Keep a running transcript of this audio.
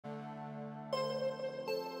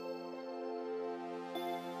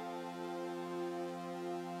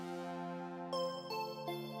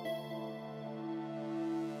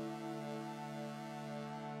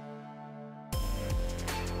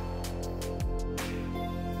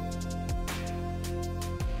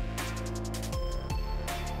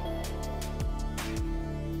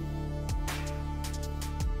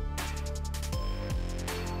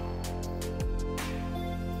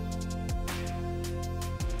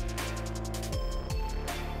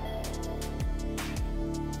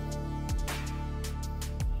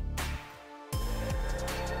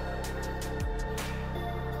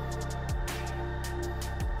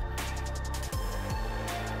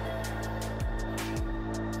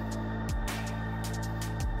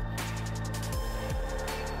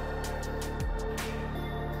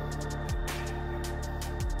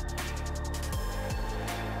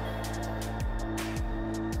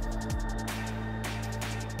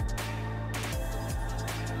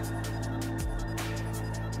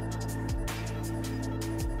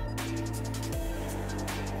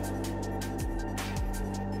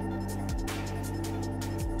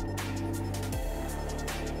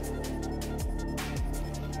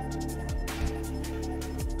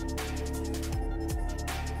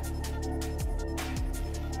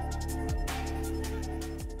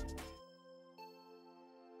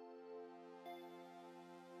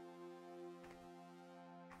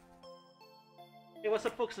Hey, what's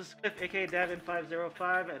up, folks? This is Cliff, aka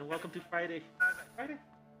Davin505, and welcome to Friday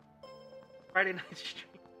night stream.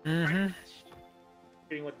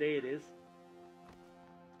 Forgetting what day it is.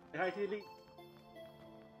 Say hi to Elite.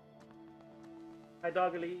 Hi,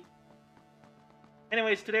 Dog Elite.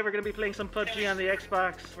 Anyways, today we're going to be playing some PUBG on the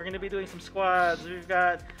Xbox. We're going to be doing some squads. We've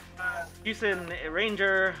got Houston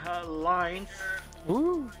Ranger lines.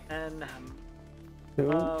 Woo! And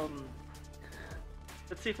let's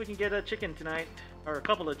see if we can get a chicken tonight, or a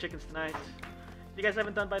couple of chickens tonight. If you guys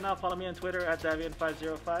haven't done by now, follow me on Twitter at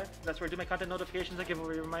Davian505. That's where I do my content notifications and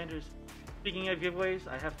giveaway reminders. Speaking of giveaways,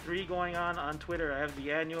 I have 3 going on Twitter. I have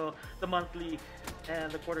the annual, the monthly,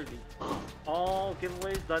 and the quarterly. All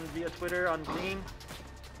giveaways done via Twitter on Gleam,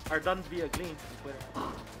 are done via Gleam on Twitter.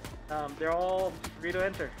 They're all free to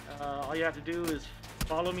enter. All you have to do is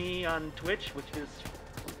follow me on Twitch, which is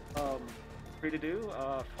free to do.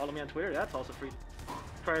 Follow me on Twitter, that's also free.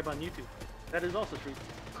 Subscribe on YouTube, that is also free.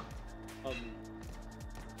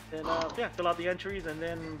 Yeah, fill out the entries and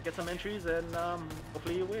then get some entries, and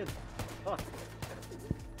hopefully you win. Oh.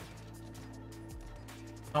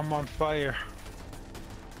 I'm on fire.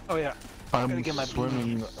 Oh yeah. I'm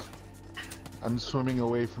swimming. I'm swimming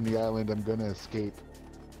away from the island. I'm gonna escape.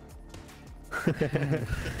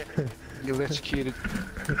 You electrocuted.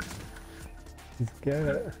 Let's get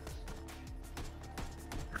it.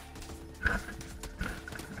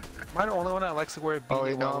 Am I the only one that likes to wear a beanie? Oh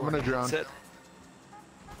wait, no, I'm gonna drown. Sit.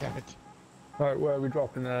 Damn it. Right, where are we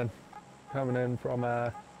dropping then? Coming in from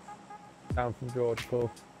down from George Pool.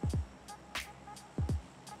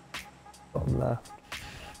 On there.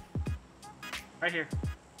 Right here.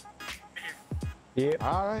 Yep.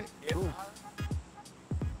 Alright. Cool.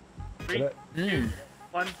 3, 2,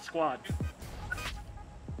 1, squad.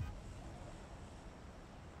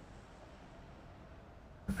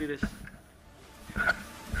 Do this.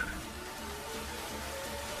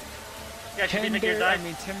 Yeah, should we make your die?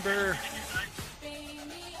 Timber.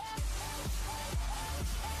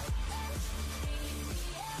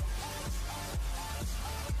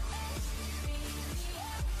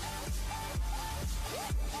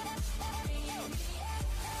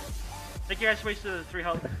 Take your guys' ways to the 3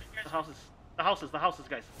 houses. The houses,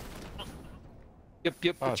 guys. Yep.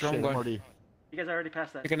 Oh, That's where I'm shit, going. Morty. You guys are already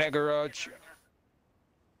past that. Taking that garage.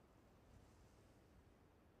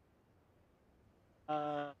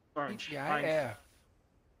 Orange. Yeah.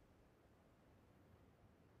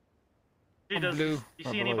 Blue. I'm blue. You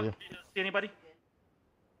see anybody? See anybody?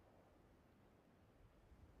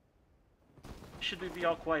 Should we be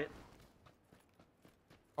all quiet?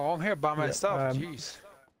 Oh, I'm here by myself. Yeah, Jeez.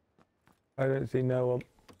 I don't see no one.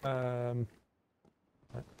 I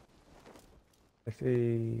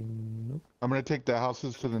see. Nope. I'm gonna take the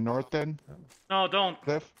houses to the north then. No, don't.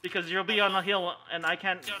 Cliff. Because you'll be on the hill, and I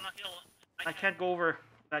can't go over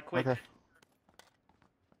that quick. Okay.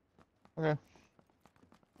 Okay.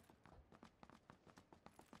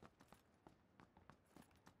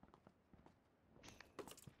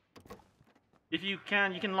 If you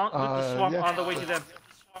can loot the swamp yeah. on the way to them.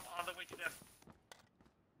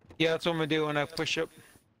 Yeah, that's what I'm gonna do when I push up.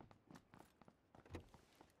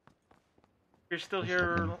 You're still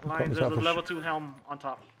here, Lions. There's a level 2 helm on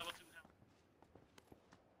top.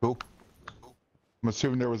 Cool. I'm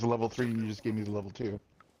assuming there was a level 3 and you just gave me the level 2.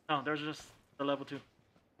 No, there's just the level 2.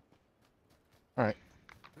 Alright.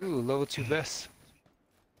 Ooh, level 2 vest.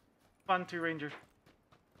 Fun 2 Ranger.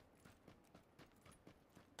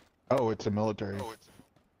 Oh, it's a military.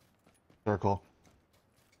 Circle.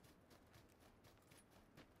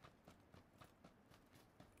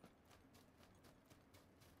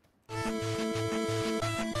 I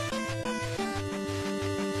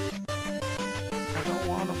don't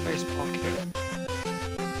want a baseball kit.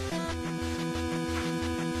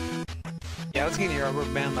 Yeah, I was getting your rubber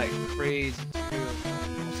band like crazy too.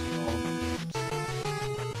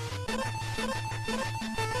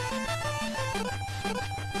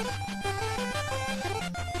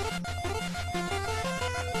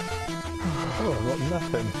 Oh, I've got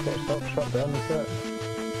nothing. Got shot down the set.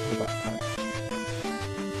 The backpack.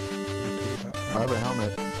 I have a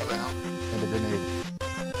helmet. And a grenade.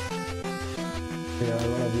 Yeah, I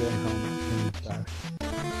will have your helmet.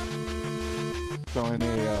 So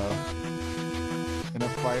in a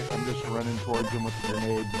fight, I'm just running towards him with the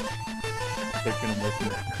grenade, taking him with me.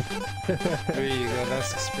 There you go,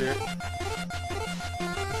 that's the spirit.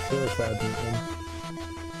 Suicide mission.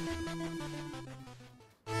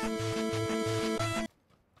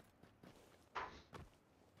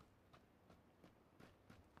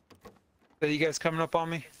 Are you guys coming up on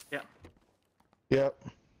me? Yeah. Yep.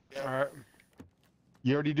 Alright.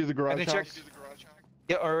 You already do the garage Check. house?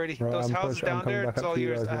 Yeah, already. Right, Those I'm houses pushing- I'm down coming there, back it's up all to you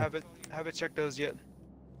yours. guys I now. haven't checked those yet.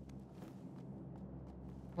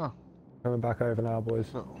 Huh. Coming back over now, boys.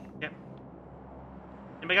 So, Yep.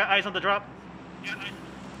 Anybody got eyes on the drop?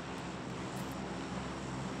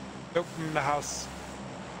 Nope, in the house.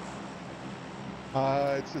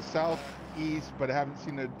 it's the southeast, but I haven't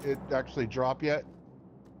seen it actually drop yet.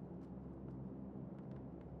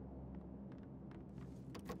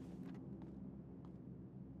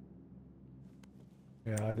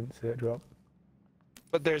 Yeah, I didn't see it drop.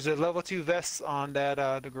 But there's a level 2 vest on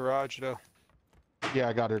that the garage though. Yeah,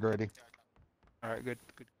 I got it already. Alright, good,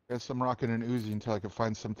 good. Guess I'm rocking an Uzi until I can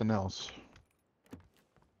find something else.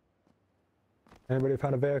 Anybody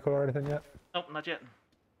found a vehicle or anything yet? Nope, not yet.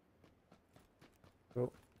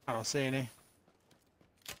 Cool. I don't see any.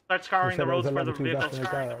 Start scouring the You said there was roads a for the level 2 vest vehicles. in the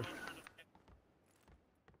garage.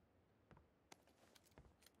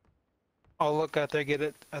 I'll look after I get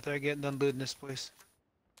it, after I get done looting this place.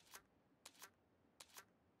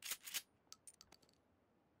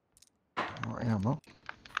 More ammo.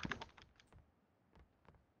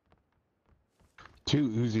 2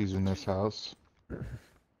 Uzis in this house.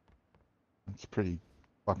 That's pretty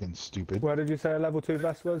fucking stupid. Where did you say a level 2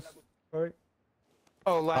 vest was? Sorry?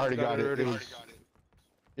 Oh, I Lance already got it. already. It was,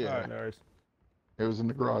 yeah, Alright, no worries. it was in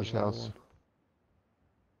the garage house.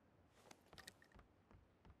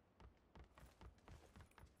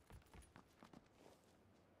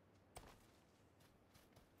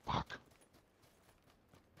 Fuck.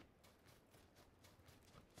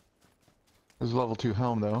 There's a level 2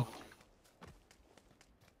 helm though.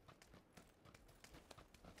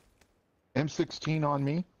 M16 on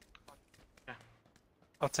me.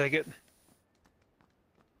 I'll take it.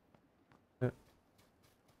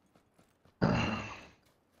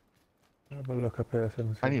 Have a look up here. See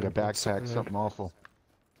if I need a can- backpack, something awful.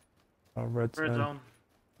 Oh, red Red zone. zone.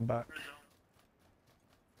 I'm back.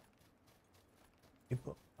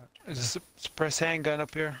 There's a suppressed handgun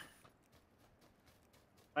up here.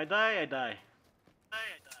 If I die, I die. I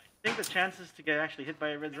think the chances to get actually hit by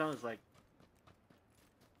a red zone is like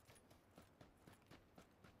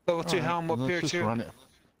Level 2 Alright, helm up let's here just too. run it.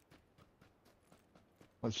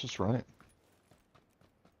 Let's just run it.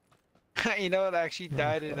 You know what? I actually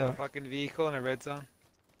died in a fuck. fucking vehicle in a red zone.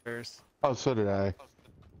 First. Oh, so did I.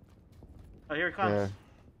 oh, here it comes. Yeah.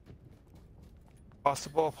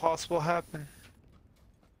 Possible happen.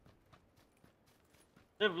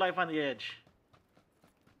 Live life on the edge.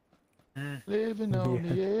 Living on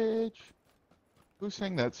the edge. Who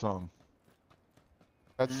sang that song?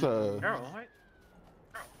 That's Arrow, right?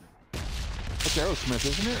 that's Aerosmith,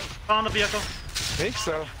 isn't it? Found the vehicle. I think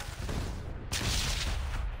so.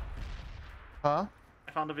 Huh?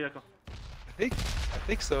 I found the vehicle. I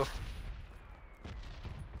think so.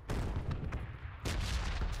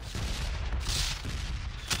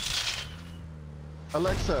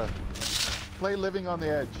 Alexa, play Living on the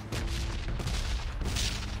Edge.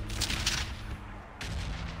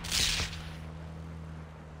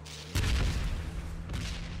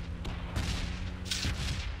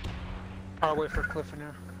 I'll wait for Cliff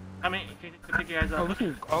now. I mean, can pick you guys Oh, up. we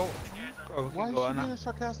can. Oh, we Why can is go she on being now. a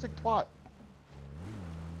sarcastic twat?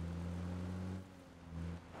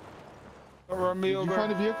 Run me Did you over.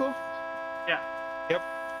 find a vehicle? Yeah. Yep.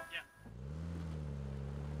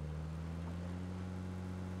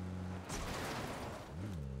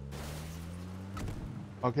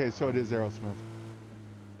 Okay, so it is Aerosmith.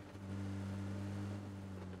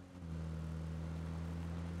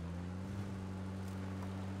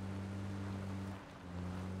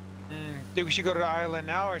 Think we should go to the island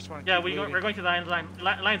now, or just want to? Yeah, we're going to the line.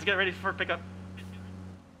 Lines, get ready for pickup.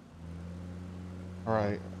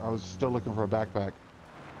 Alright, I was still looking for a backpack.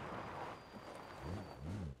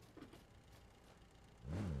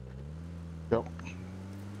 Yep.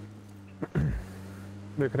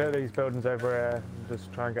 We could hit these buildings over here and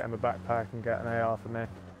just try and get him a backpack and get an AR for me.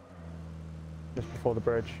 Just before the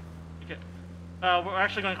bridge. Okay. We're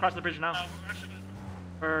actually going across the bridge now.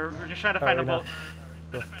 We're just trying to find a boat.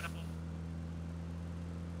 Sure.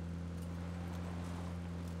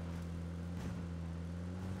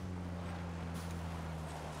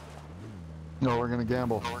 No, we're gonna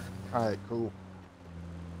gamble. Alright, cool.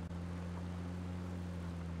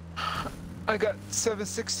 I got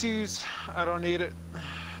 7.62s. I don't need it,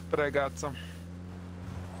 but I got some.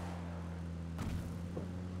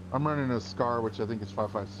 I'm running a Scar, which I think is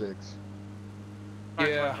 5.56.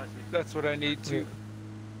 Yeah, that's what I need too.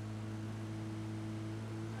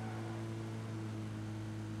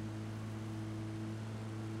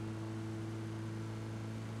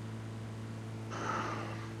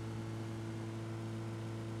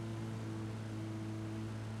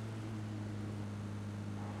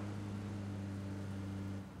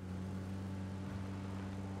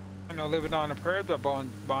 I know living on a prairie, but Bon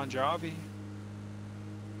Jovi.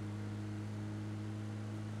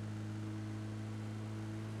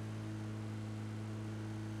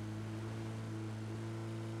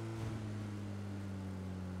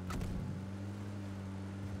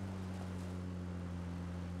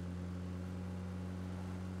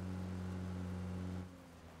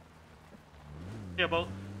 Yeah, boat.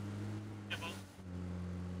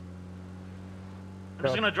 I'm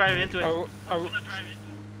just gonna drive into it.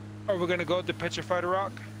 Are we gonna go to Petrified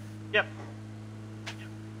Rock? Yep.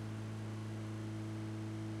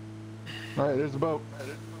 All right, there's the boat.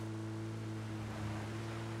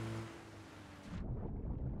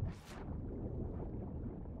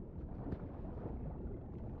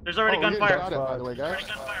 There's already we're getting gunfire. shot at, by the way, guys.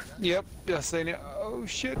 Yep. Yes, they know. Oh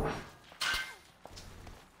shit.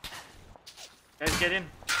 Guys, get in.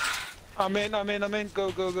 I'm in.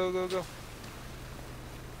 Go.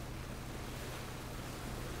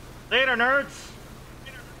 Later, nerds.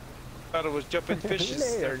 Thought it was jumping fishes.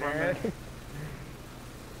 Later, there for a minute.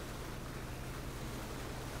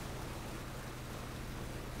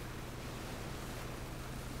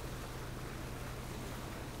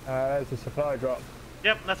 There's a supply drop.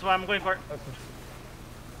 Yep, that's what I'm going for.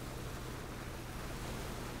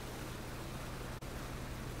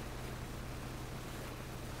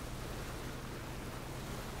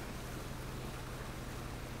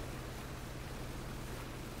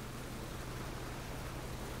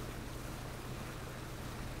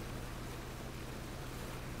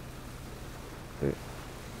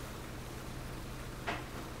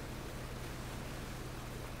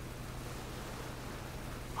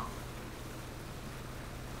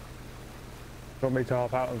 Want me to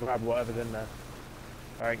hop out and grab whatever's in there?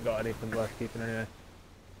 I ain't got anything worth keeping anyway.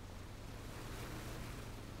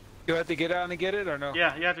 You have to get out and get it, or no?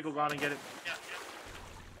 Yeah, you have to go out and get it.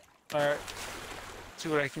 All right. See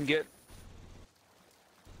what I can get.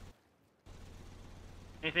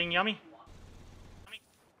 Anything yummy?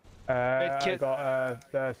 I kit.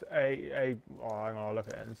 got there's a oh, hang on, I'll look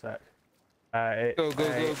at it in a sec. Go.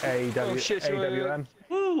 Oh, shit, AWM.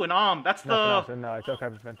 Ooh, an arm. That's Nothing the else in there, I took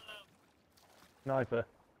everything. Sniper.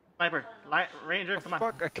 sniper. Ranger, come on.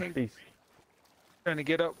 Fuck, I can't. Peace. Trying to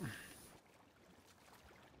get up.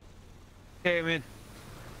 Okay, I'm in.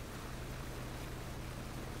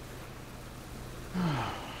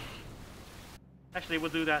 Actually, we'll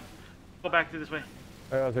do that. Go back to this way.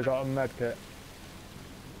 I also got a med kit.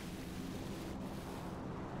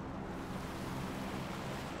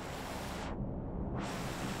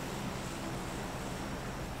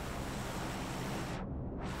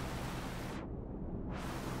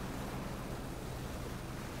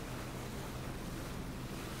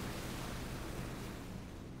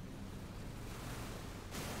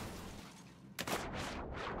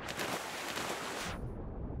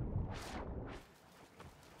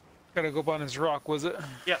 Gotta go up on this rock, was it?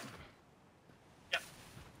 Yep.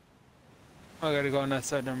 I gotta go on that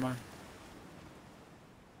side, never mind.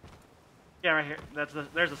 Yeah, right here.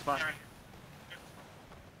 There's the spot.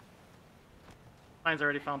 Mine's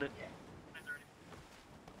already found it.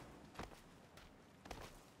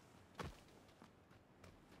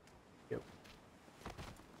 Yep.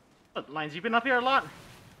 Look, Lines, you've been up here a lot.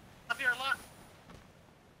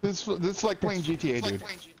 This is like playing GTA, dude.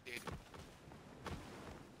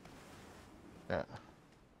 Yeah.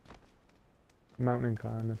 Mountain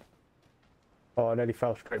climbing. Oh, I nearly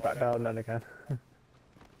fell straight back down then again.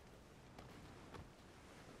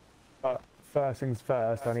 But first things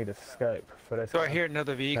first, I need a scope for this. So I hear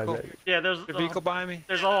another vehicle. Yeah, there's The vehicle behind me.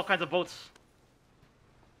 There's all kinds of boats.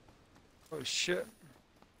 Oh shit.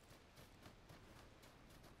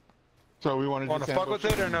 So we wanted Wanna to fuck with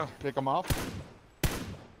it or no? Pick them off.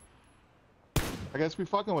 I guess we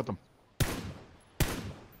fucking with them.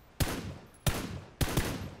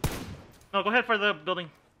 No, go ahead for the building.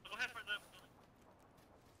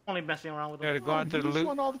 Only messing around with Gotta them. go on to the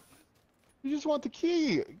loot. You just want the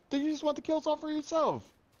key. You just want the kills all for yourself.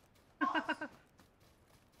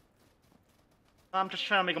 I'm just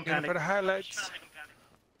trying to make them Going panic. for the highlights.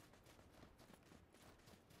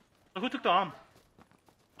 So who took the arm?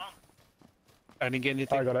 I didn't get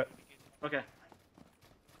anything. I got it. Okay.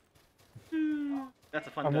 That's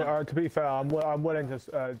a fun gun. To be fair, I'm willing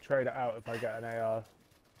to trade it out if I get an AR. To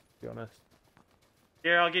be honest.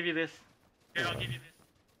 Here, I'll give you this.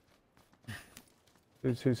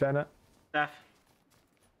 Who's saying it? Staff.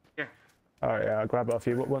 Here. Oh yeah, I'll grab it off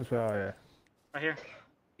you. Once we are, yeah. Right here.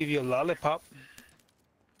 Give you a lollipop.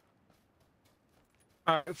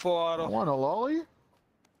 Alright, full I auto. want a lolly.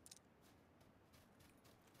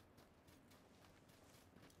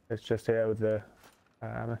 It's just here with the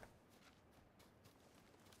ammo.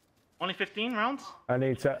 Only 15 rounds? I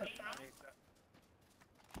need to.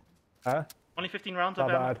 Huh? Only 15 rounds Not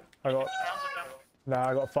of ammo? bad. I got. No,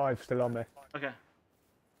 I got 5 still on me. Okay.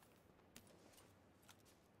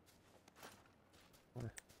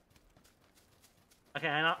 Okay,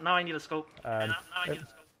 now I need a scope.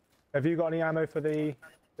 Have you got any ammo for this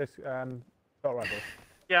assault rifle?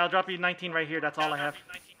 Yeah, I'll drop you 19 right here. That's all I have.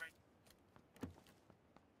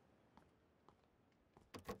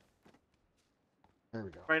 There we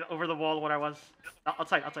go. Right over the wall where I was.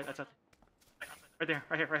 Outside. Right there,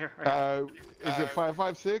 right here. Is it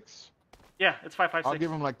 5.56? Yeah, it's 5.56. I'll give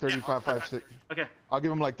him like 35.56. Okay. I'll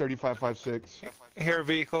give him like 35.56. Here,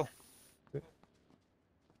 vehicle.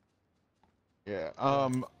 Yeah.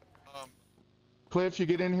 Cliff, you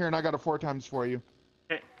get in here and I got a 4 times for you.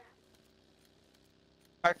 Okay.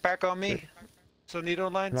 Back on me. So needle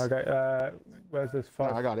lines. Okay. Where's this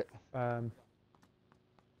 5? No, I got it.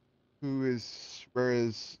 Where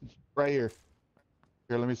is? Right here.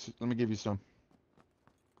 Here, let me give you some.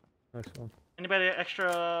 Nice one. Anybody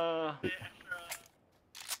extra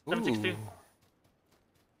 762?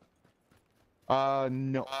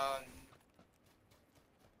 No.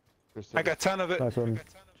 I got a ton of it. Nice one.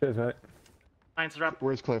 Cheers, mate. Mine's drop.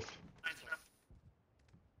 Where's Cliff?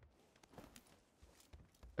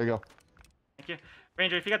 There you go. Thank you.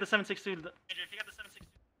 Ranger, if you got the 762,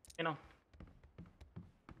 you know.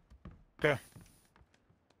 Okay.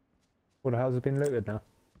 Well, the house has been looted now.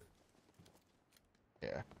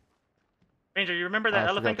 Yeah. Ranger, you remember that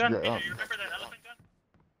elephant gun?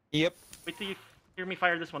 Yep. Wait till you hear me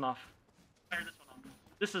fire this one off.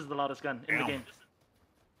 This is the loudest gun in the game.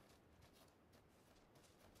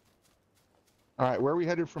 Alright, where are we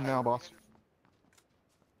headed from now, boss?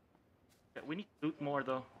 Yeah, we need to loot more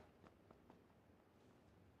though.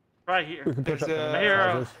 Right here. We can push up There's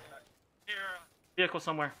the Here, vehicle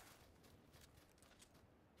somewhere.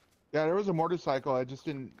 Yeah, there was a motorcycle. I just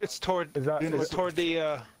didn't. It's toward. Is that? It's toward the.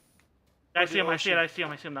 Yeah, I see him. I see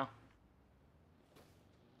him now.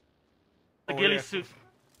 The ghillie suit.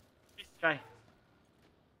 Guy.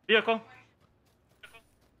 Vehicle.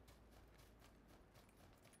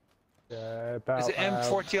 About, There's an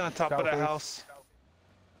M40 on top of the house.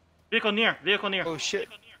 Vehicle near. Oh shit.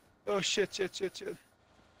 Oh shit.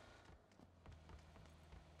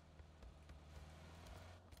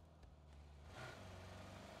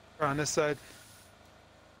 On this side.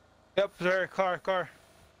 Yep, there, car.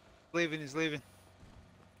 He's leaving.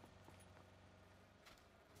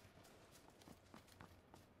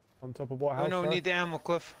 On top of what house? Oh no, we need the ammo,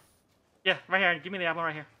 Cliff. Yeah, right here. Give me the ammo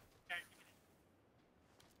right here.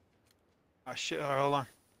 Oh shit, alright, hold on.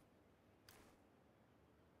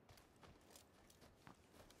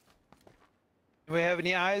 Do we have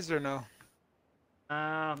any eyes or no?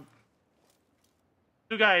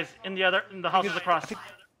 2 guys in the houses across. I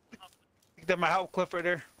think that might help, Cliff, right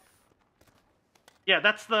there. Yeah,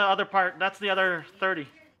 that's the other part. That's the other 30.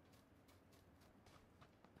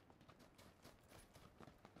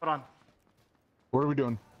 Hold on. What are we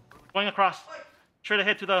doing? Going across. Straight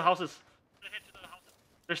ahead to the houses.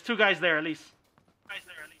 There's 2 guys there at least.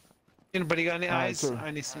 Anybody got any eyes? So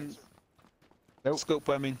I need some nope. scope,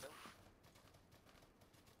 I mean.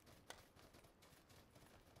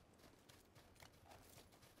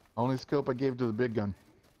 Only scope I gave to the big gun.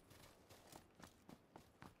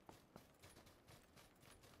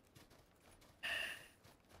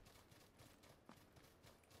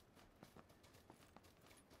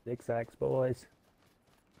 Big sacks, boys.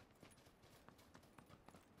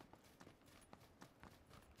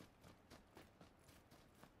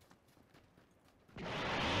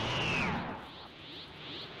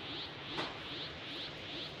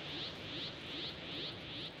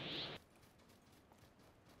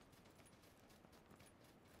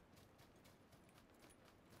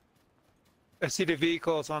 I see the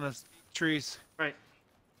vehicles on the trees. Right.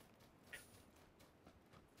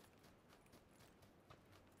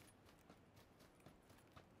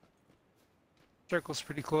 Circle's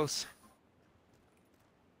pretty close.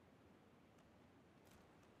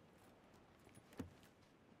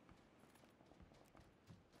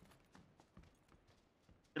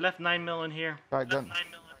 They left 9 mil in here. Alright, gun.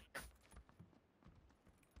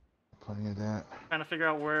 Plenty of that. Trying to figure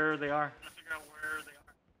out where they are.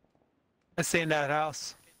 I see in that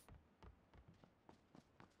house.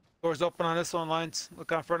 Doors open on this one, Lines.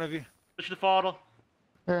 Look out in front of you. Push the throttle.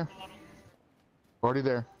 Yeah. Already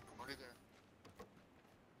there.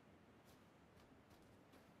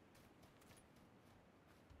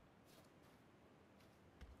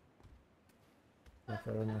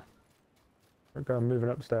 Okay, I'm moving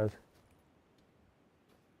upstairs.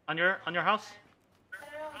 On your house?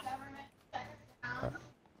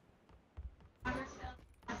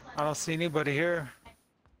 I don't see anybody here.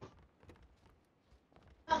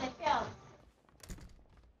 Wonder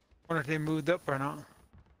if they moved up or not.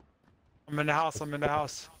 I'm in the house. I'm in the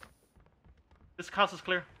house. This house is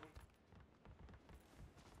clear.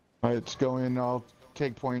 Alright, it's going. I'll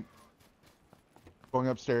take point. Going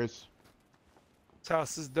upstairs. This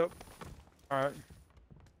house is dope. All right.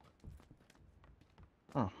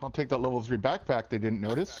 Oh, I'll take that level 3 backpack they didn't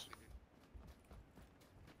notice.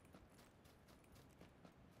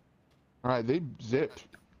 Alright, they zipped.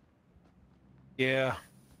 Yeah.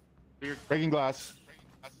 Weird. Breaking glass.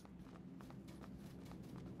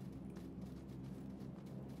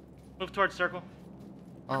 Move towards circle.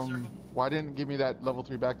 Why didn't it give me that level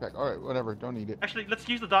 3 backpack? Alright, whatever, don't need it. Actually, let's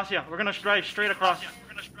use the Dacia. We're gonna drive straight across.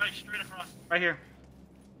 Right here.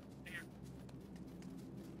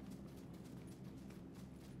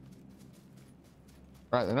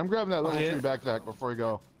 Alright, then I'm grabbing that level yeah. 3 backpack before we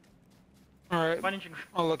go. All right. Why didn't you?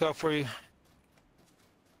 I'll look out for you.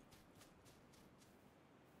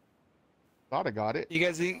 Thought I got it. You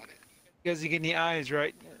guys get any eyes,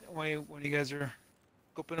 right? When you guys are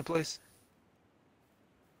scoping a place.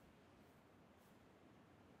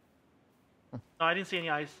 No, I didn't see any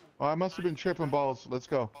eyes. Oh, I must have been tripping balls. Let's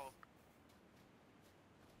go.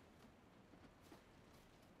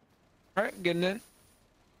 All right, getting in.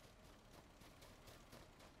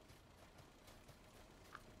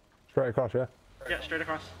 Straight across, yeah? Yeah, straight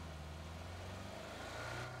across.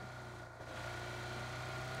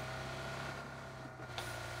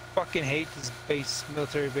 Fucking hate this base,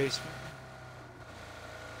 military base.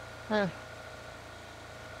 Eh.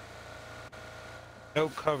 No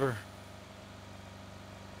cover.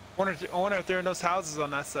 I wonder if there are those houses on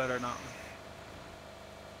that side or not.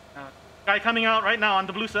 Guy coming out right now on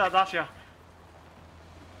the blue side, Dacia.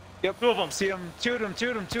 Yep. Two of them. See him. Two of them.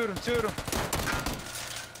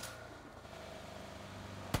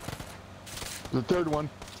 The third one.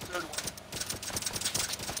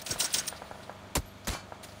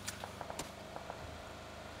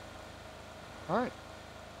 Alright.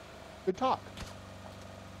 Good talk.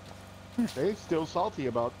 They still salty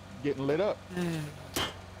about getting lit up.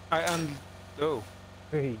 Oh.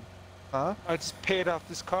 Hey. Huh? I just paid off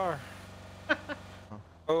this car.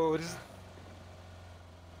 Oh, this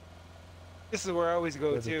is where I always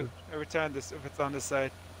go to. Every time if it's on this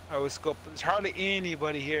side, I always scope. There's hardly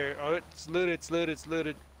anybody here. Oh, it's looted.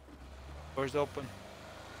 Doors open.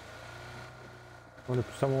 Wonder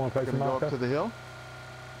if someone want to play some Gonna go marker? up to the hill?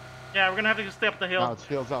 Yeah, we're gonna have to stay up the hill. No, it's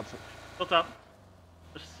hills up. Built up.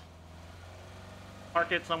 Just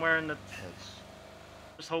park it somewhere and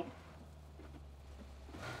just hope.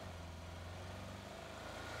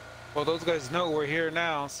 Well, those guys know we're here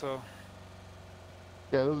now, so.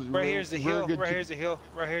 Yeah, those, Right here's the hill. good Right here's the hill.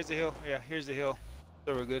 Right here's the hill. Yeah, here's the hill.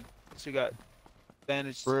 So we're good. So we got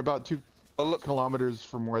advantage. We're about 2 kilometers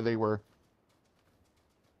from where they were.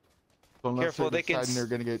 So unless Careful, they're they can deciding they're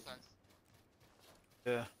gonna get.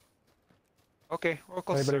 Yeah. Okay, we're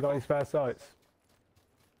close. Anybody got any spare sights?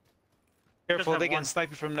 Careful, have they can one. snipe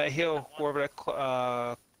you from that hill, wherever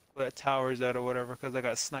that tower is at or whatever, because I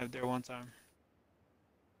got sniped there one time.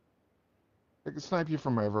 They can snipe you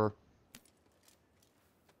from wherever.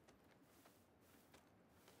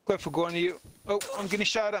 Cliff, we're going to you. Oh, I'm getting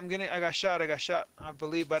shot. I got shot. I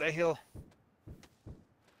believe by that hill.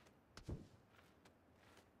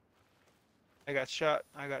 I got shot.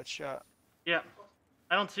 Yeah.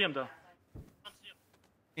 I don't see him though.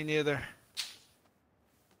 Me neither.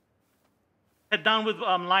 Head down with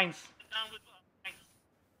lines.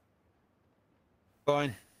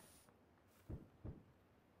 Going.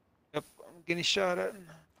 Yep, I'm getting shot at.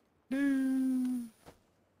 No.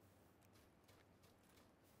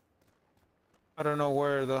 I don't know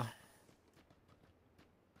where though.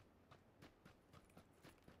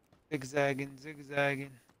 Zigzagging. I'm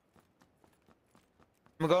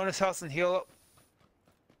gonna go in this house and heal up.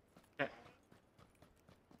 Okay.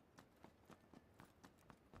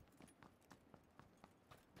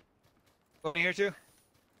 Going here too?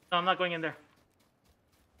 No, I'm not going in there.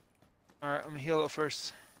 Alright, I'm gonna heal up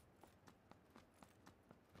first.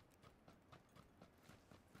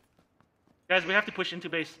 Guys, we have to push into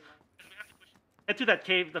base. Head to that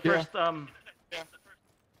cave, the Yeah.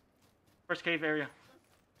 first cave area.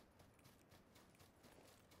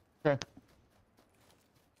 Okay.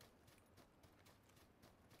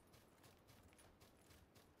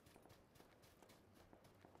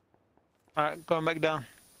 Alright, going back down.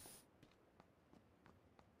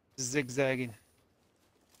 Zigzagging.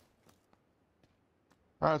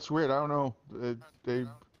 That's weird. I don't know. They.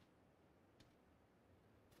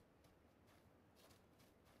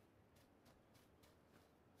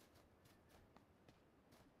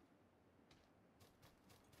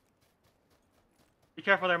 Be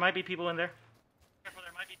careful, there might be people in there.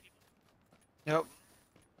 Yep.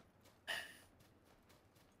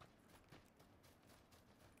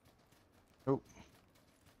 Oh,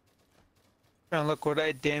 Trying to look where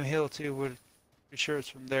that damn hill too. We're sure it's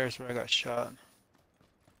from there. Is where I got shot.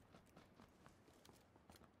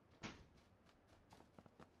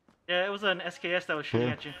 Yeah, it was an SKS that was shooting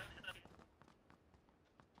Yeah. at you.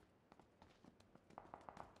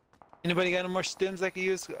 Anybody got any more stims I can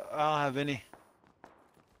use? I don't have any.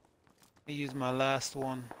 I used my last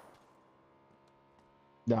one.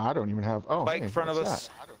 no, I don't even have. Oh, Bike hey, in front of what's us.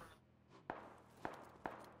 that?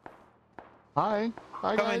 Hi,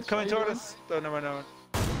 hi guys. Coming How you toward doing? us. Oh, never mind.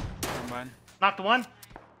 Never mind. Knocked one.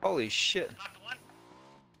 Holy shit.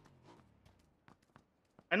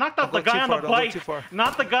 I knocked Don't out the go too guy on far, the don't go bike, too far.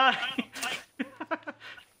 not the guy.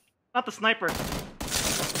 Not the sniper.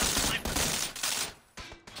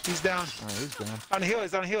 He's down. Oh, he's down. On the hill.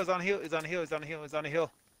 He's on the hill. He's on the hill. He's on the hill. He's on the hill. He's on the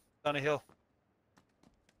hill. He's on the hill.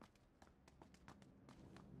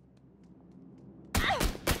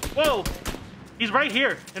 Whoa! He's right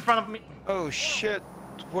here in front of me. Oh shit.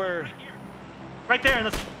 Where? Right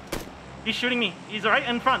there. He's shooting me. He's right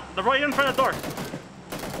in front. Right in front of the door.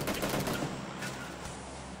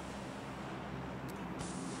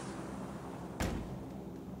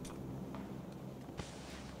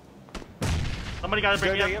 Somebody gotta He's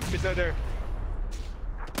bring right me there. up. Yep. He's right there.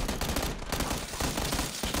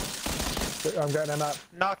 I'm getting him up.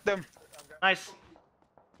 Knocked him. Nice.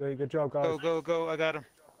 Good job, guys. Go, go, go. I got him.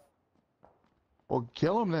 Well,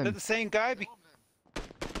 kill him Is that then. the same guy?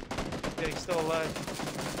 Yeah, he's still alive.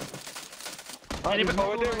 Oh, there's Anybody-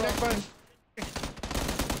 another Oh, there, one right right next to me.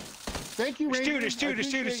 Thank you, There's two, Ranger. there's two, I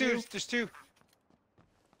there's two, there's appreciate two, you. there's two.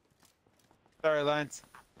 Sorry, Lance.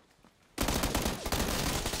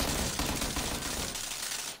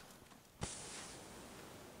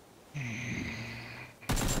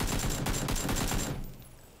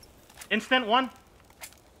 Instant one.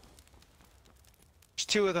 There's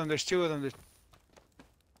two of them, there's two of them.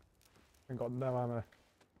 Ain't got no ammo.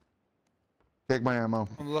 Take my ammo.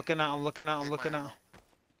 I'm looking out, I'm looking out, I'm looking out.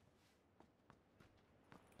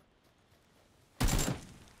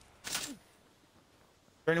 Is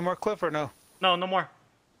there any more cliff or no? No, no more.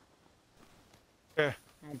 Okay,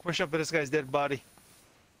 I'm gonna push up at this guy's dead body.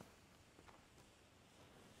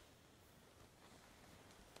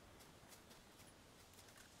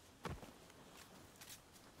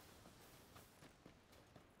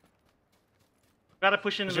 Gotta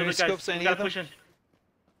push in Is the there little any guys. scopes, any We gotta of them? push in.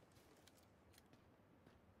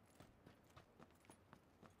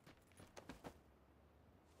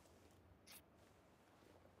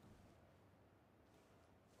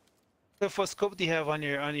 What scope do you have on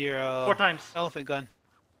your 4 times. elephant gun?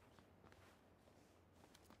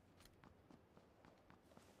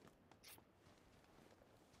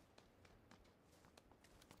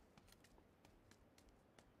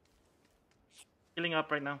 Healing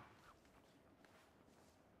up right now.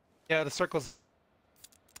 Yeah, the circles.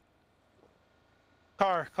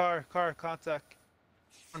 Car, contact.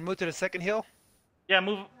 And move to the second hill. Yeah,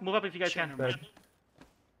 move up if you guys Shit, can. never Dead.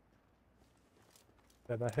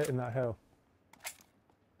 Yeah, they're hitting that hill.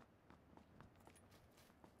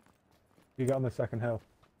 You get on the second hill.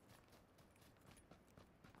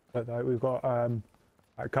 But we've got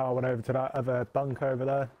that car went over to that other bunk over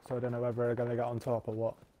there, so I don't know whether they're gonna get on top or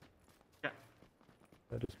what. Yeah.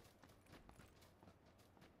 They're just...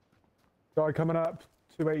 Guy coming up,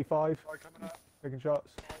 285. Taking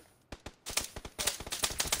shots.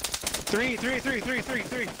 Three.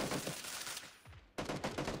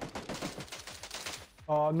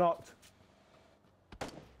 Oh, knocked.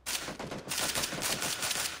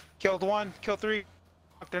 Killed one, killed three.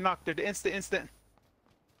 Knocked. They're instant.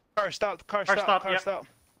 Car stopped, car Car stopped, stopped, car yep. stopped.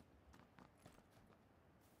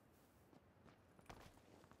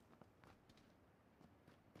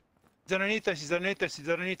 He's underneath us, he's underneath us, he's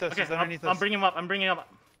underneath us, Okay, he's underneath I'm us. bringing him up. I'm bringing him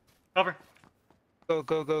up. Cover.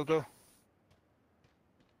 Go.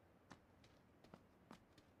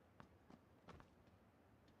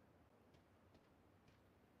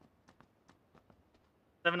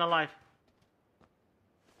 7 alive.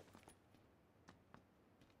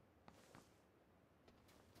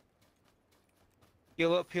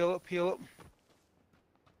 Heal up. Hold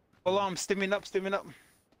on, I'm stimming up.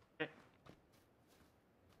 Okay.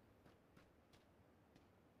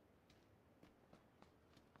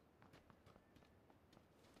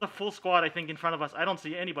 The full squad, I think, in front of us. I don't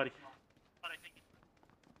see anybody.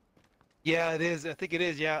 Yeah, it is, I think it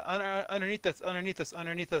is, yeah. Underneath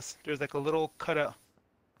us. There's like a little cutout.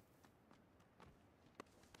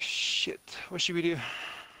 Shit, what should we do?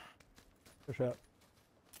 Push up.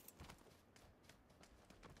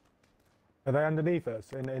 Are they underneath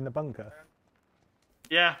us in the bunker?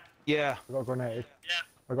 Yeah. Yeah. I got a grenade.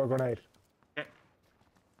 I got a grenade. Okay.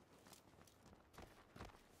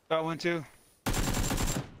 Got one too.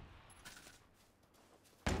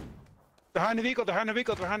 Behind the vehicle, behind the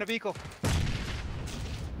vehicle, behind the vehicle.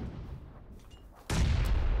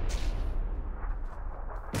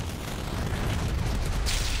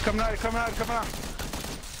 Coming out, coming out, coming out.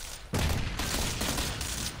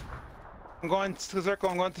 I'm going to the circle,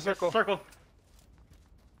 I'm going to the circle. Circle.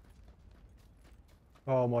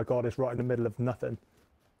 Oh my god, it's right in the middle of nothing.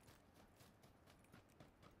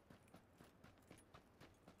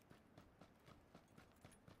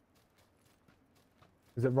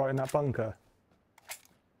 Is it right in that bunker?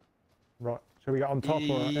 Right. Shall we get on top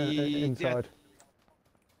or inside? Yeah.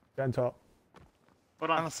 Get on top.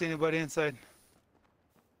 Hold I on. don't see anybody inside.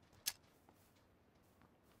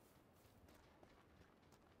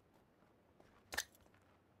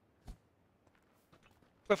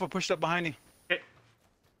 Cliff, I pushed up behind you. Okay.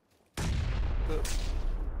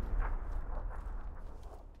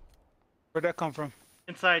 Where'd that come from?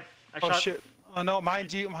 Inside. I Oh shot. shit. Oh no,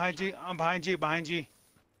 behind you, behind you. I'm behind you, behind you.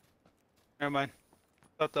 Never mind.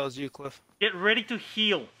 Thought that was you, Cliff. Get ready to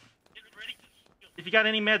heal. If you got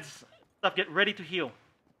any meds, stuff, get ready to heal.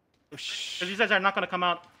 Oh, Because these guys are not gonna come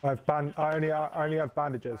out. I only have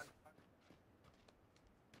bandages.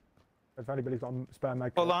 If anybody's got a spare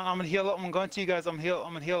mag. Hold on, I'm gonna heal up. I'm going to you guys. I'm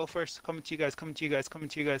gonna heal first. Coming to you guys, coming to you guys, coming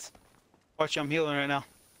to you guys. Watch, I'm healing right now.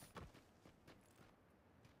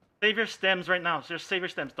 Save your stems right now. Just save your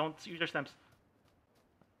stems. Don't use your stems.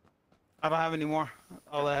 I don't have any more.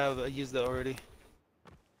 All I have, I used it already.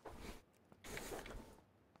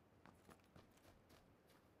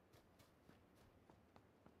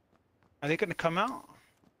 Are they gonna come out?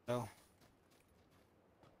 No.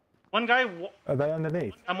 One guy. Are they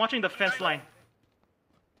underneath? I'm watching the fence line.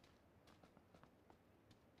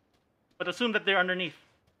 But assume that they're underneath.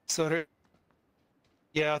 So they're...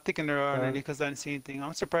 Yeah, I'm thinking they're underneath because I didn't see anything.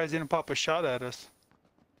 I'm surprised they didn't pop a shot at us.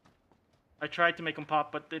 I tried to make them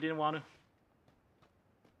pop, but they didn't want to.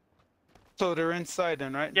 So they're inside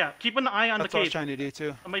then, right? Yeah, keep an eye on That's the what I was cave. trying to do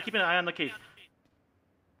too. Somebody keep an eye on the cave.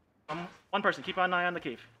 One person, keep an eye on the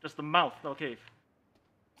cave. Just the mouth, no cave.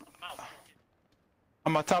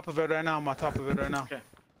 I'm on top of it right now. I'm on top of it right now. Okay.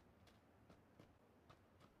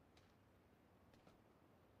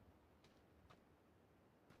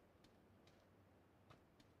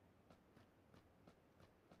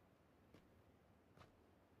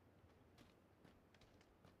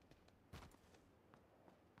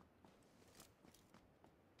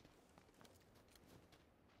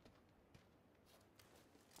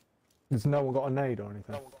 Has no one got a nade or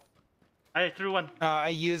anything? I threw one. I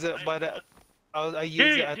use it, but I use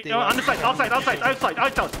Here, it at the... no, on the side,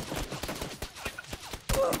 outside.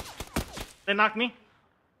 They knocked me.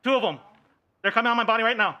 Two of them. They're coming on my body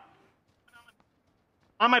right now.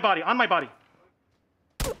 On my body.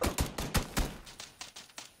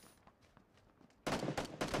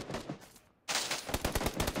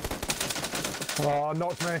 Oh,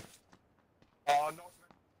 knocked me. On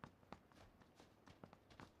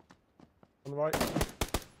the right.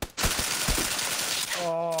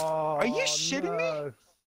 Oh, Are you shitting me? no.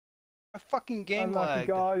 My fucking game Unlucky lagged.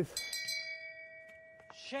 guys.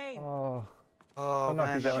 Shame. Oh, Oh Unlucky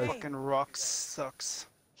man, that guys. fucking rock sucks.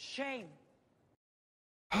 Shame.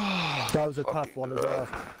 that was a tough one as well.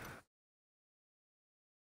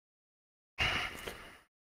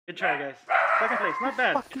 Good try, guys. Second place, not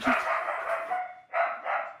bad.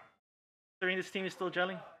 Considering this team is still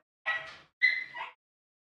gelling.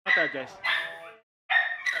 Not bad, guys.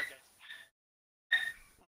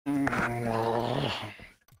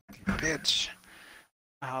 Bitch.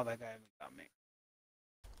 How that guy got me.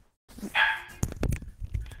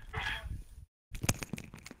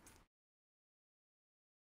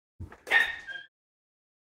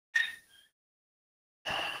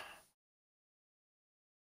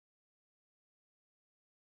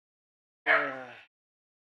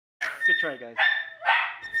 Good try, guys.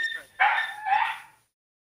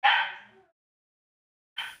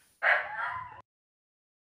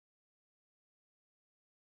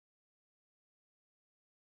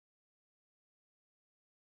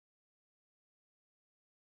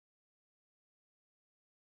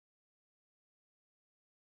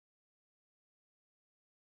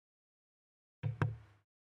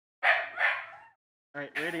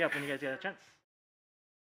 Alright, ready up when you guys get a chance.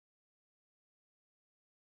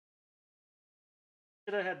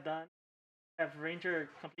 Should I have done have Ranger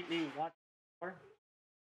completely watch more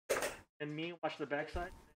and me watch the backside.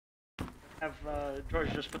 Have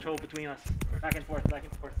George just patrol between us. Back and forth, back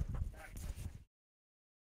and forth.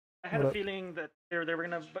 I had a feeling that they were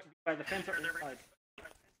gonna be by the fence or inside.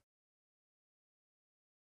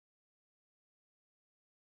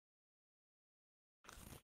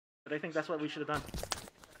 But I think that's what we should have done.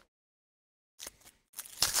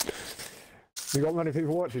 You got many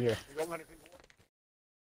people watching you?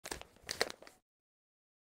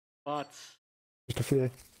 Bots. Just a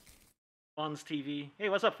few. Fonz TV. Hey,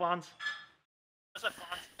 what's up, Fonz?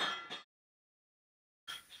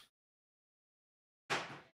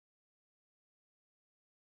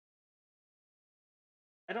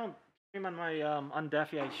 I don't stream on my on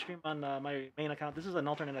Daffy. I stream on my main account. This is an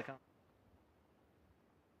alternate account.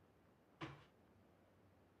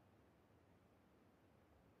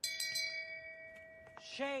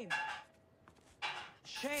 Shame.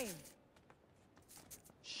 Shame.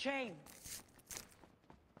 Shame.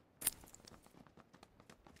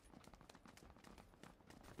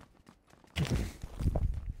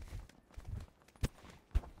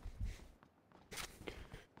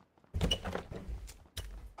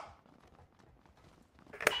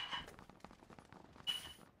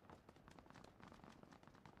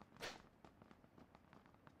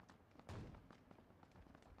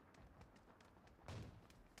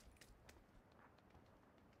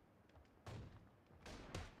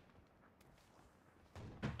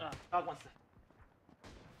 Dog wants to.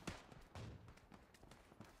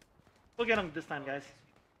 We'll get him this time, guys.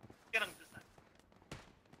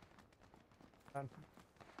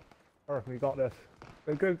 Alright, we got this.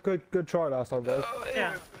 Good try last time, guys.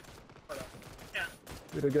 Yeah.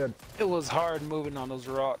 You did good. It was hard moving on those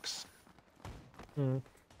rocks.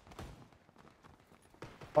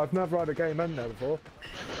 I've never had a game end there before.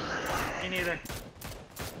 Me neither.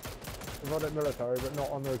 I've had it military, but not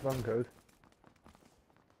on those bunkers.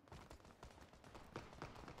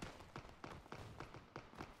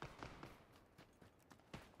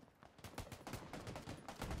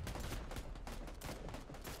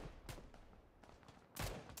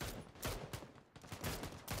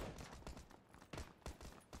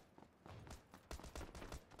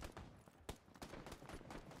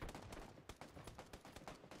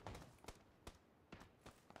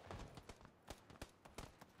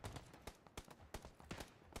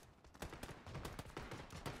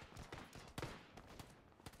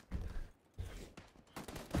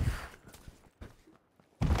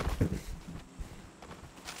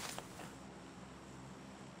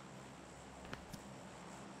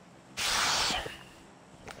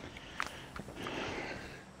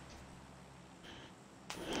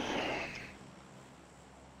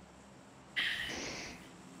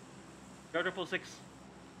 Georgia Pool 6.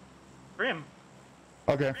 Grim.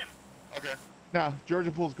 Okay. Nah, Georgia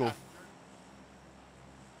Pool's cool.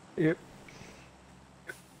 Yep.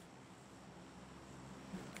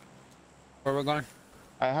 Where are we going?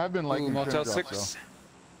 I have been liking Motel Trim Drop, 6.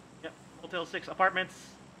 Yep. Motel 6. Apartments.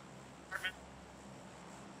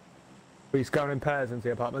 We just going in pairs into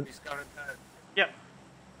the apartments. Yep.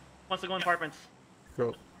 Wants to go in apartments.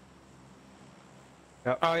 Cool.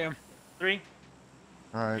 I am. 3,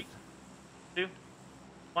 All right. 2,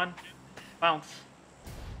 1. Bounce.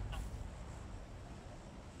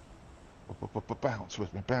 Bounce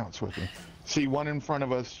with me, bounce with me. See one in front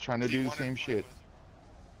of us trying to do the same shit.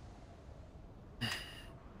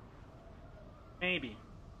 Maybe.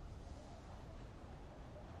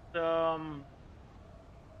 What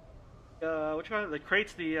you call it? The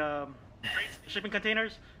crates, the shipping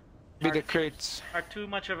containers Be the crates. are too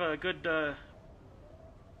much of a good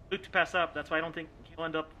loot to pass up. That's why I don't think he'll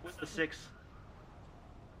end up with the 6.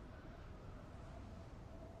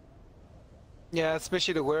 Yeah,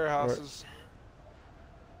 especially the warehouses.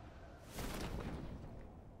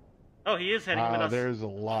 Oh, he is heading with us. There's a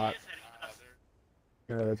lot.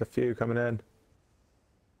 Yeah, there's a few coming in.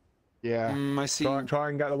 Yeah. I see Try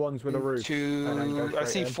and get the ones with the roof. and then go I straight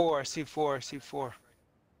see in. 4. I see 4. I see 4.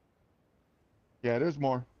 Yeah, there's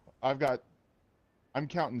more. I'm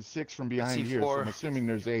counting 6 from behind see here, so 4. I'm assuming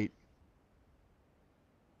there's 8.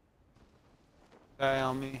 Guy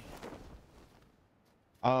on me.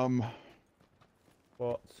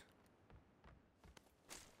 What?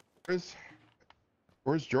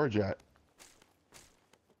 Where's George at?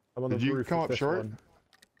 I'm on Did the you roof come of up this short? one.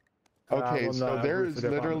 Okay, I'm on so the there roof is of the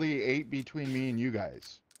literally 8 between me and you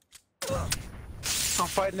guys. I'm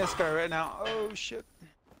fighting this guy right now. Oh shit.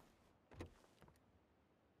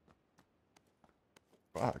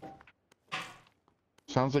 Fuck.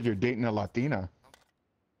 Sounds like you're dating a Latina.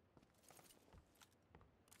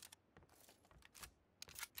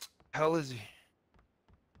 Hell is he?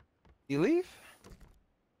 You leave?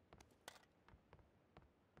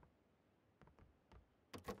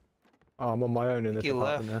 Oh, I'm on my own in this He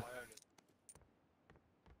apartment left.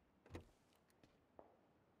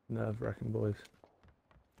 nerve-wracking, boys.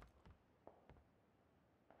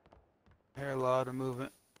 Hear a lot of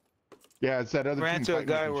movement. Yeah, it's that other Ran team to a fighting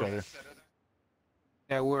guy with each where other.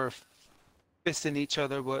 yeah, we're fisting each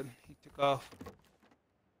other, but he took off.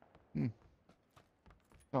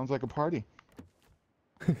 Sounds like a party.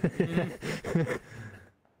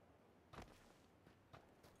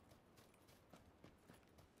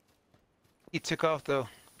 He took off though,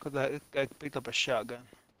 cause I picked up a shotgun.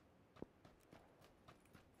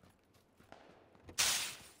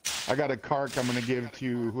 I got a cart I'm gonna give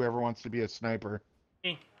to whoever wants to be a sniper.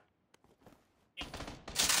 Me.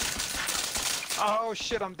 Oh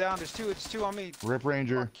shit, I'm down. There's two on me. Rip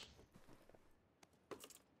Ranger.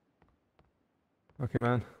 Okay,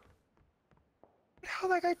 man. Where the hell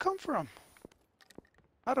that guy come from?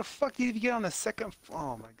 How the fuck did you get on the second?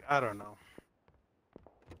 Oh my god, I don't know.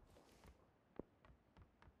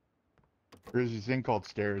 There's this thing called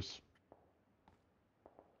stairs.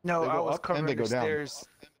 No, They I go was up and covering they the go down. stairs.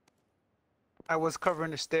 I was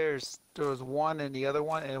covering the stairs. There was one in the other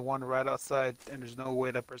one and one right outside, and there's no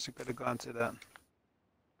way that person could have gone to that.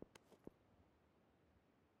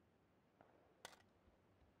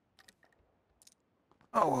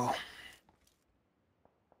 Oh well.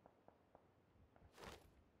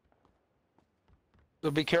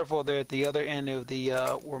 So be careful there at the other end of the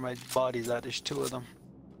where my body's at. There's two of them.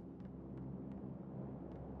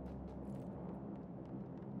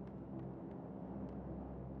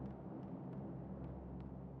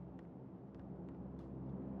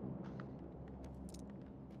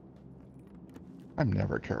 I'm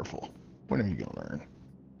never careful. When are you gonna learn?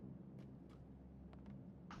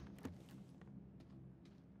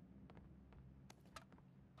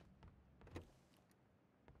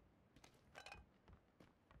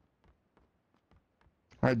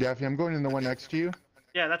 All right, Daffy, I'm going in the one next to you.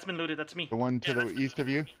 Yeah, that's been looted. That's me. The one to the east of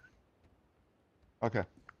you. Okay.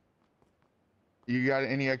 You got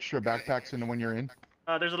any extra backpacks in the one you're in?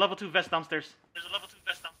 There's a level 2 vest downstairs.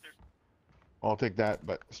 I'll take that,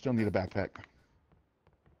 but still need a backpack.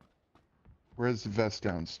 Where's the vest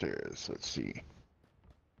downstairs? Let's see.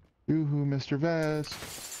 Yoo-hoo, Mr.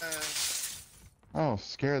 Vest. Oh,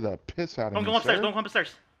 scare the piss out of Don't me, go upstairs. sir. Don't come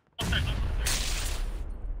upstairs.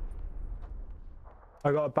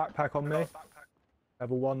 I got a backpack on me.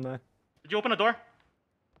 Level 1 there. Did you open the door?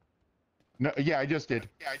 No, yeah, I just did.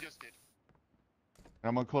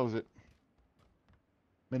 I'm gonna close it.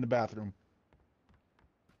 I'm in the bathroom.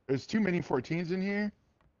 There's too many 14s in here.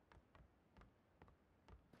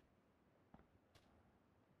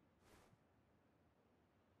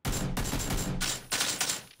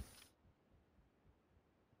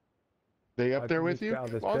 They up I there can with just you? Get out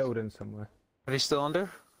of this boss? building somewhere. Are they still under?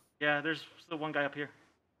 Yeah, there's still one guy up here.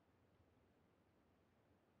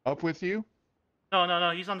 Up with you?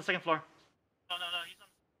 No, he's on the second floor.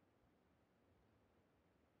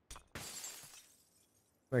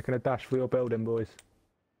 Making a dash for your building, boys.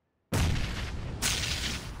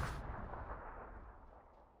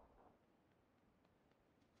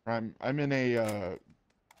 I'm in a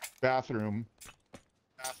bathroom.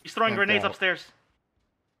 He's throwing Camped grenades out. upstairs.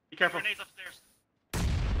 Be careful.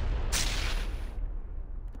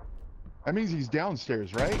 That means he's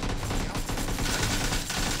downstairs, right?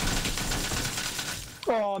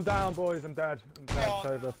 Oh, I'm down, boys. I'm dead. It's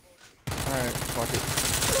over. Alright, fuck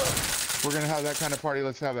it. We're gonna have that kind of party.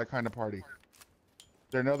 Let's have that kind of party. Is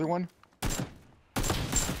there another one?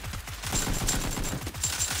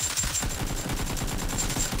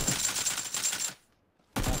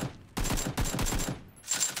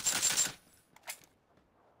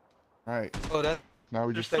 Alright, Oh, that. now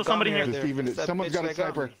we There's just still somebody here. just even it. That Someone's bitch got a that got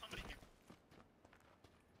sniper. me.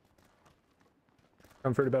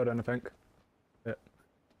 Come through the building, I think. Yeah.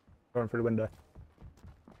 Going through the window.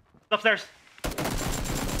 Upstairs.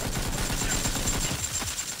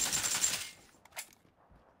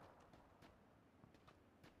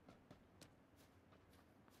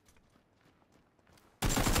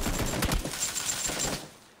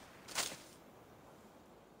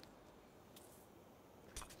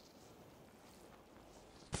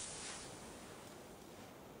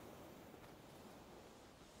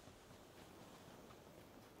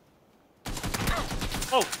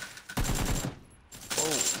 Oh,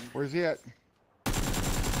 Oh, where's he at?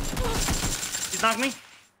 he's knocked me. He's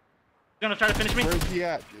gonna try to finish me. Where's he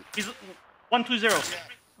at? He's 120.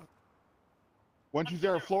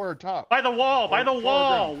 120 floor or top? By the wall. By the Floor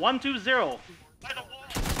wall. ground. 120.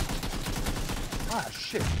 Ah,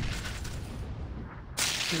 shit.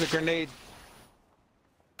 There's a grenade.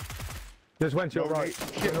 Just went to your No, right. shit.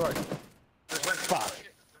 To your right. Fuck.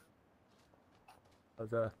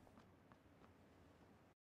 That was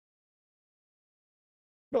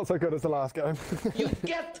Not so good as the last game. You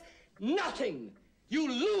get nothing. You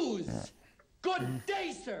lose. Good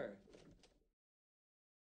day, sir.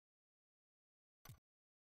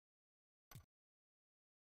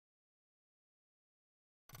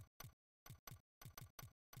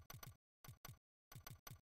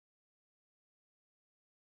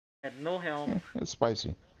 Had no helm. It's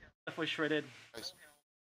spicy. Stuff was shredded.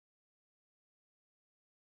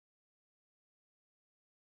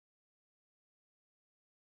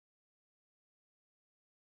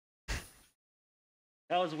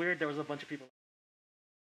 That was weird. There was a bunch of people.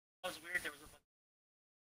 That was weird. There was a bunch.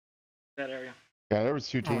 That area. Yeah, there was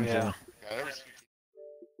 2 teams yeah. there. Yeah, there was 2 teams.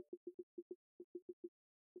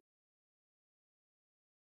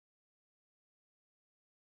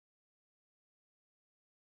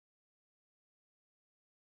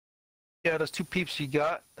 Yeah, those 2 peeps you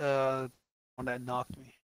got, one that knocked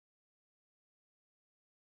me.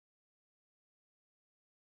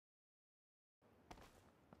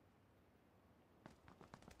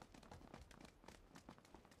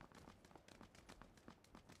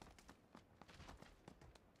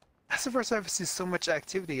 That's the first time I've seen so much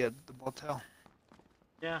activity at the motel.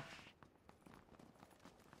 Yeah.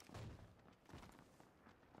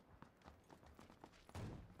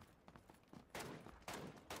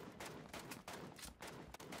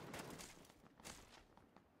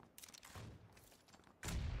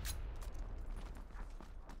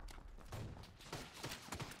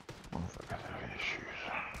 Motherfuckers have issues.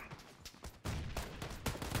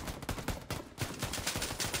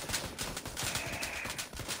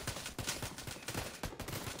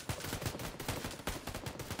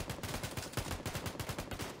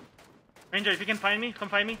 Ranger, if you can find me, come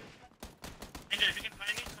find me. Ranger, if you can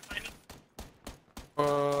find me, come find me.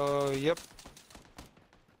 Yep.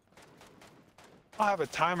 I have a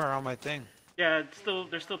timer on my thing. Yeah, it's still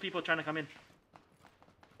there's still people trying to come in.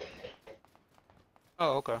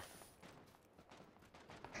 Oh, okay.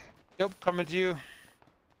 Yep, coming to you.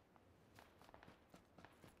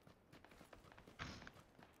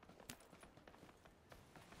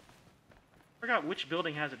 Forgot which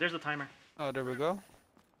building has it. There's the timer. Oh, there we go.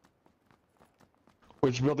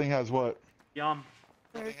 Which building has what? Yum.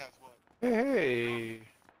 Hey.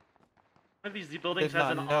 One of these buildings Did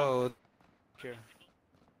has not an know. Here.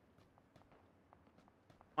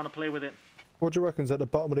 Want to play with it? What do you reckon's at the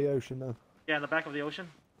bottom of the ocean now? Yeah, in the back of the ocean.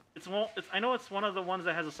 It's one. It's I know it's one of the ones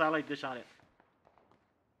that has a satellite dish on it.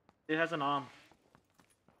 It has an arm.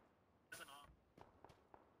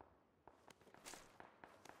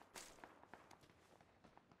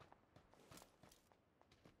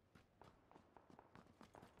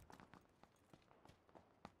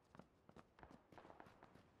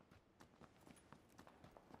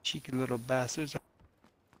 Cheeky little bastards.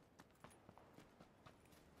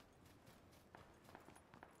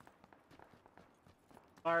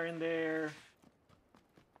 Fire in there.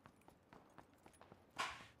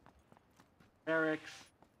 Barracks.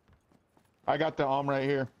 I got the arm right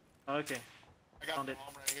here. Okay. I got Found the it.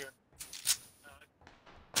 arm right here.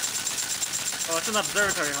 Oh, it's an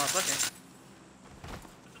observatory house. Okay.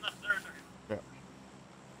 It's an observatory. Yeah.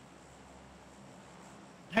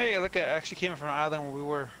 Hey, look, it actually came from an island where we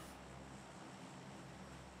were.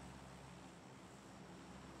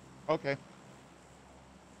 Okay.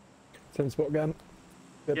 Same spot again.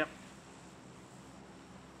 Good. Yep.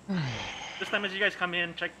 This time as you guys come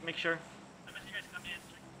in, check, make sure.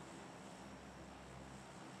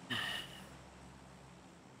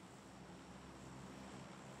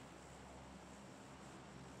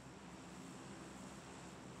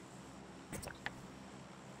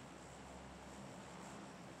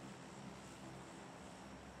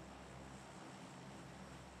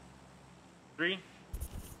 Three,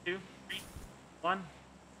 2, 1,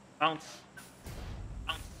 bounce.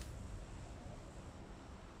 Bounce.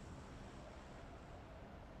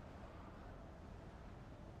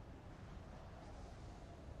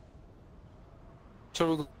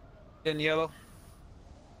 So we're in yellow.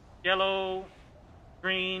 Yellow,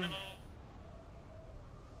 green,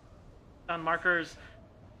 on markers.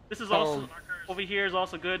 This is also over here is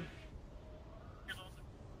also good.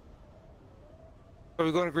 Are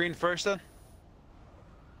we going to green first then?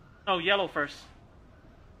 No, yellow first.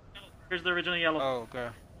 Here's the original yellow. Oh, okay.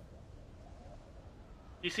 Do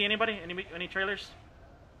you see anybody? Any trailers?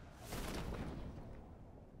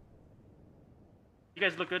 You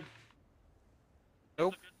guys look good.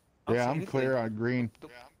 Nope. Yeah, I'm clear on green.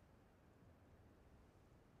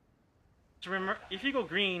 So remember, if you go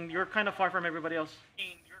green, you're kind of far from everybody else.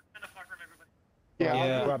 Yeah,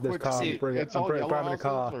 Yeah. I'll Grab this quick car, see. and bring it. It's I'm all yellow grabbing the houses,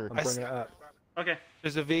 car or- and bring it up. Okay.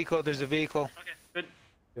 There's a vehicle. There's a vehicle. Okay. Good.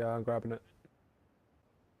 Yeah, I'm grabbing it.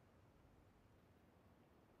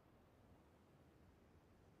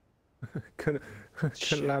 couldn't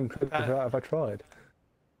land if I tried.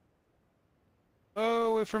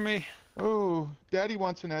 Oh, wait for me. Oh, Daddy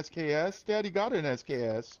wants an SKS. Daddy got an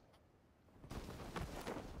SKS.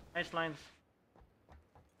 Nice lines.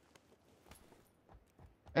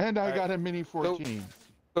 And I Alright. got a Mini 14.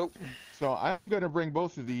 Go. So I'm going to bring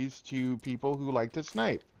both of these to people who like to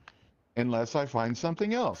snipe. Unless I find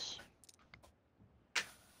something else.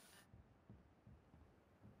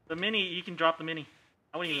 The mini, you can drop the mini.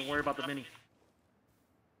 I wouldn't even worry about the mini.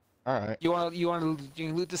 Alright. You want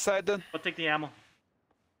to loot the side then? I'll take the ammo.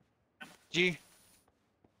 G.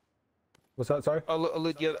 What's that? Sorry. I'll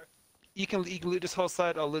loot the other. You can loot this whole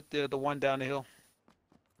side. I'll loot the one down the hill.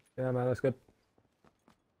 Yeah, man, that's good.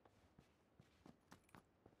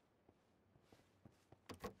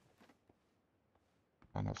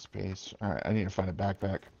 Not enough space. Alright, I need to find a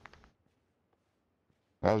backpack.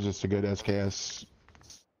 That was just a good SKS.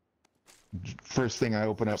 First thing I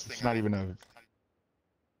open up, it's not even a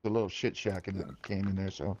little shit shack and it came in there,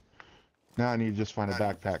 so now I need to just find a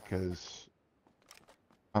backpack because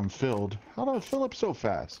I'm filled. How do I fill up so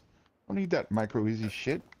fast? I don't need that micro easy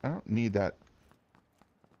shit. I don't need that.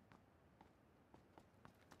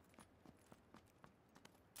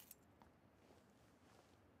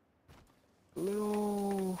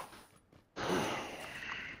 Little. What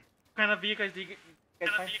kind of vehicles do you guys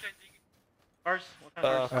find? Cars? What kind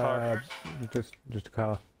of cars? Just a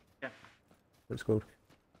car. Yeah. It's called.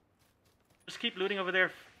 Just keep looting over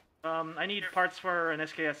there. I need parts for an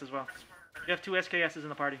SKS as well. You have 2 SKSs in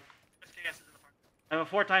the party. I have a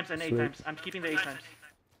 4 times and 8 Sweet. times. I'm keeping the 8 times.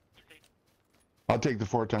 I'll take the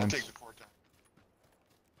 4 times.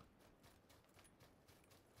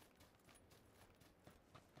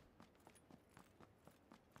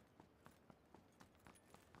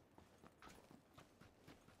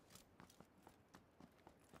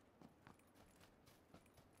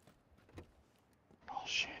 Oh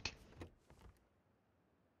shit.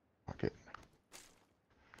 Fuck it.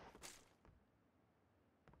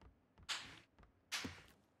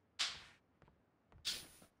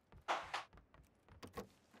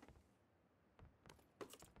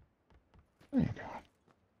 There you go.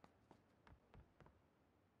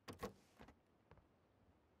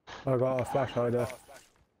 I got a flash hider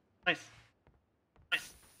Nice.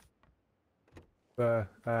 for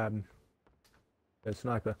a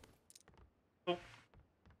sniper. Cool.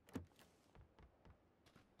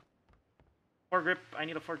 4 grip. I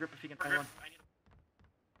need a 4 grip if you can find one.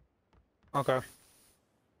 Okay.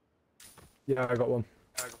 Yeah, I got one.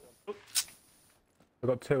 Oop. I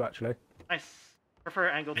got 2 actually. Nice. Prefer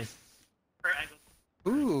angled.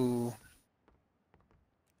 Ooh. I got an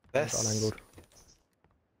That's angled.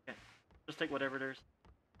 Just take whatever there's.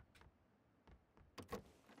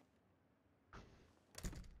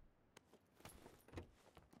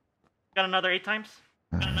 Got another 8 times?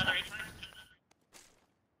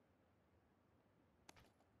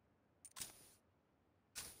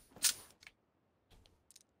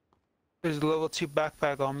 There's a level 2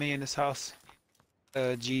 backpack on me in this house.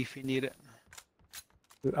 G if you need it.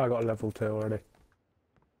 I got a level 2 already.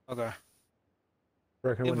 Okay.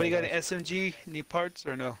 Reckon when Anybody it got an goes. SMG? Need parts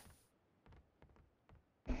or no?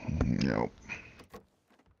 Nope.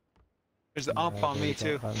 There's the ump on me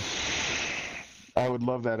too. I would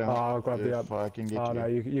love that. Oh, I'll grab the if I can get Oh you. no,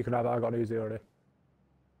 you can have that. I got an Uzi already.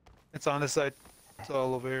 It's on this side. It's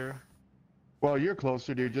all over here. Well, you're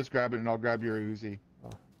closer, dude. Just grab it and I'll grab your Uzi.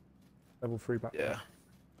 Level 3 back. Yeah.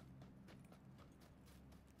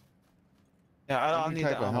 Yeah, I don't Any need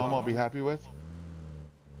type that of helm I'll ammo. be happy with.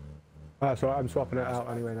 So I'm swapping it out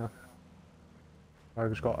anyway now. I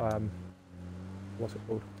just got what's it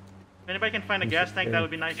called? If anybody can find a gas tank, that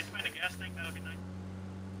would be nice.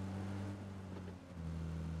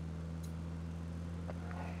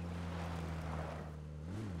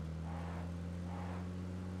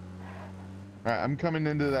 Alright, I'm coming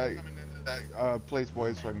into that place,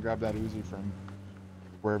 boys, so I can grab that Uzi from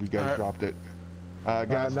wherever you guys Alright. dropped it.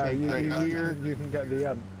 Gas No, tank right here. you can get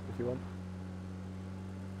the if you want.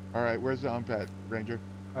 Alright, where's the ump at, Ranger?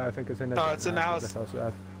 I think it's in. Oh, it's in the house. This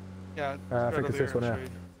house. Yeah. I think it's this one here.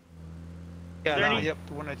 Yeah, Is there no, any- yep,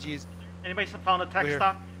 the one at G's. Anybody found a tech Where?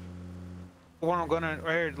 stock? The one I'm going on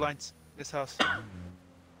right here, lines. This house.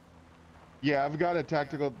 Yeah, I've got a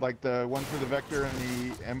tactical, like the one for the Vector and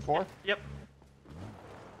the M4. Yep.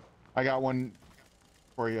 I got one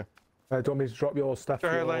for you. Do you want me to drop your stuff? Right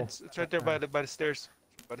here, Your, lines. It's right there by the stairs.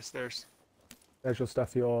 By the stairs. there's your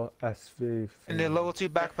stuff. Your SV. And then level 2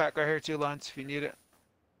 backpack right here, 2 lines if you need it.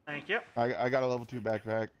 Thank you. I got a level 2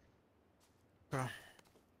 backpack. Okay.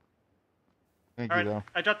 Thank you, Alright, though.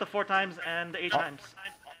 I dropped the 4 times and the 8 times.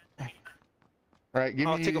 All right, give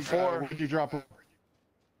I'll me. take a 4. Where'd you drop it?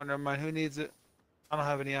 Oh, never mind. Who needs it? I don't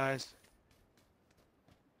have any eyes.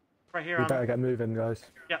 Right here We on. better get moving, guys.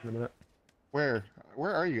 Yeah. In a minute. Where?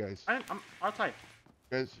 Where are you guys? I'm outside.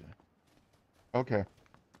 Guys. Okay.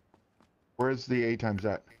 Where's the A times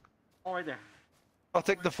at? Oh, right there. I'll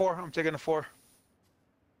take the 4. I'm taking the 4.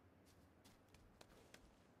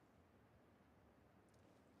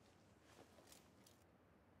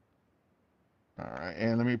 All right,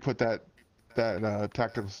 and let me put that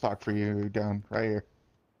tactical stock for you down right here.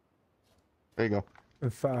 There you go. In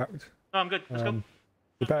fact, No, I'm good. Let's go.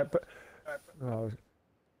 we better. Oh,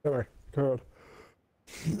 don't worry. Go on.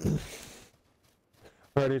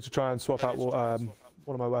 I need to try and swap out one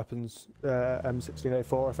of my weapons,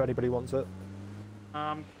 M16A4, if anybody wants it.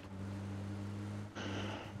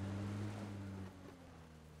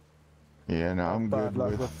 Yeah, no, I'm Bad good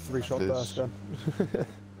luck with with 3-shot this. burst gun.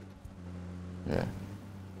 Yeah.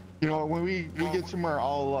 You know, when we get somewhere,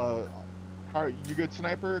 I'll. You good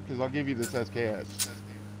sniper? Because I'll give you this SKS.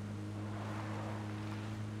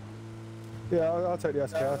 Yeah, I'll take the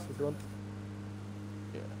SKS if you want.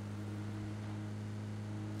 Yeah.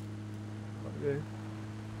 Okay.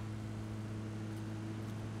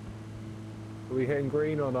 Are we hitting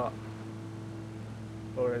green or not?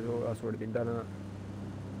 Or is all that's already been done, isn't it?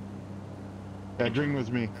 Yeah, green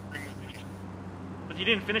was me. But you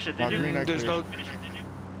didn't finish it, did you? Green, I There's cleared.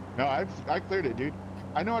 no. No, I cleared it, dude.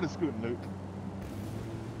 I know how to scoot and loot.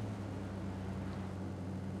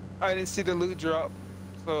 I didn't see the loot drop,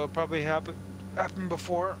 so it probably happened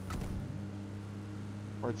before.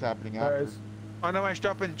 Or it's happening There after. it is. Oh no, it's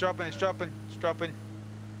dropping. It's dropping.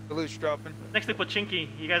 The loot's dropping. Next to Pachinki.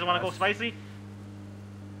 You guys want to go spicy?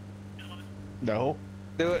 No.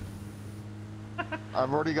 Do it.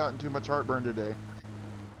 I've already gotten too much heartburn today.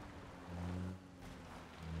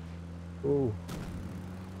 Ooh.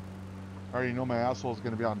 I already know my asshole's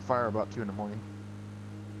gonna be on fire about 2 in the morning.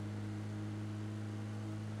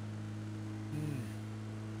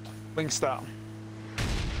 Wingstop.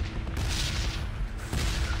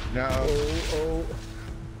 No. Oh.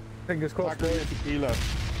 Fingers crossed, Taco boys. tequila.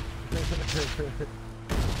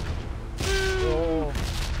 Oh.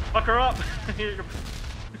 Fuck her up!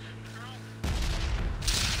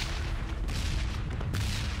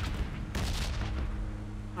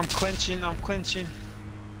 I'm clenching.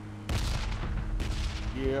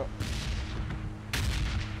 Yeah.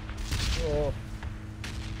 Oh.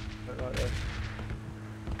 Don't like this.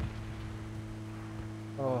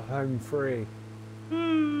 Oh, home free.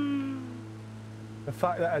 The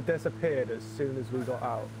fact that it disappeared as soon as we got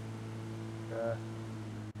out.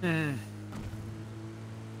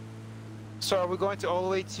 So are we going to all the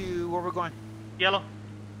way to where we're going? Yellow.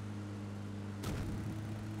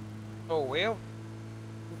 Oh, well.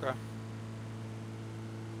 Okay.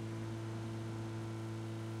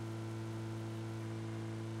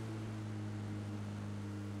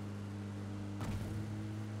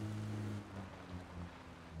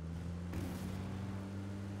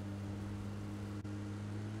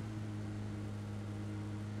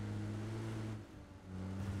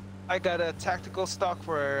 I got a tactical stock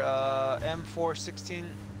for M416.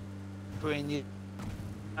 Do I need?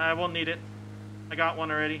 I won't need it. I got one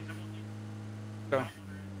already. Okay.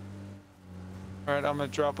 Alright, I'm gonna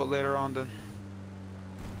drop it later on then.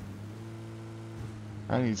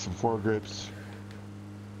 I need some foregrips.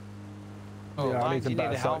 Oh, yeah, I need Lions, some you need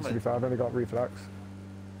better a sights to be helmet. fair. I've only got reflex.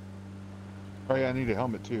 Oh yeah, I need a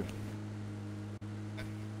helmet too.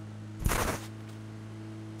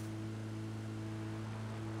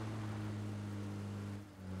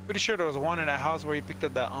 Pretty sure there was one in that house where you picked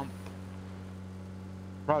up that ump.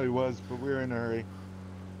 Probably was, but we were in a hurry.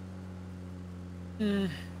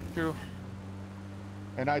 True.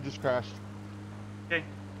 And I just crashed. Okay.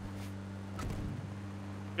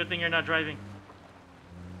 Good thing you're not driving.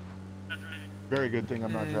 Very good thing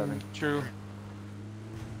I'm not driving. True.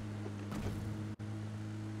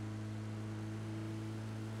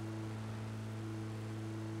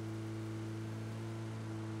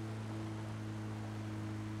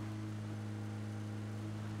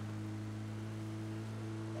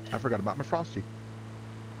 I forgot about my Frosty.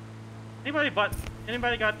 Anybody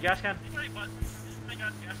got gas can?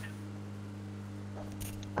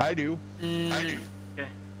 I do. Okay.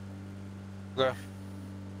 Okay.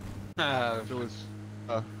 It was,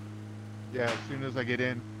 yeah, as soon as I get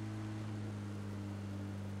in.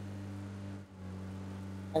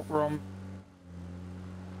 From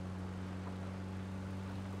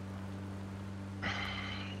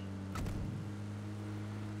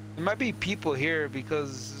there might be people here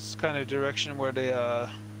because it's kind of direction where the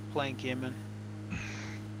plane came in.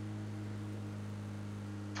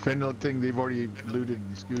 Fentanyl thing they've already looted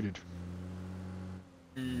and scooted.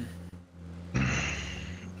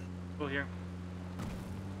 Go here.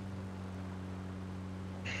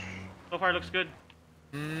 So far, looks good.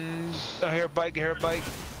 I hear a bike. I hear a bike.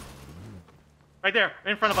 Right there,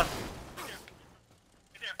 in front of us.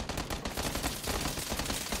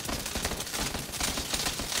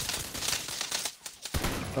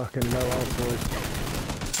 Fucking no health, boys.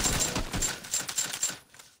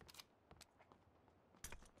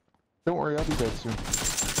 Don't worry, I'll be dead soon.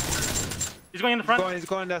 He's going in the front. He's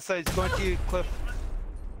going that side. He's going to you, Cliff.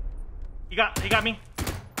 He got me.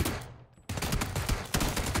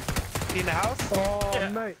 He in the house? Oh, Yeah.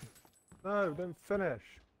 mate. No, don't finish.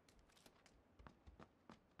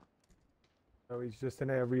 Oh, he's just in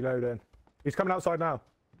here reloading. He's coming outside now.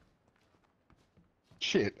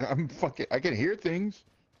 Shit, I can hear things.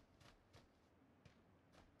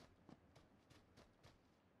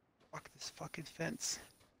 Fuck this fucking fence.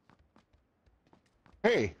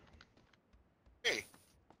 Hey.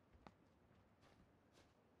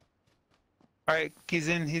 Alright, he's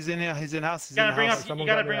in here. He's in house. He's You in gotta the bring house. up. You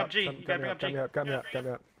gotta bring up G. You gotta bring up G. Get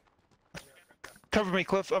me up. Cover me,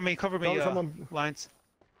 Cliff. I mean, cover me, Someone- Lines.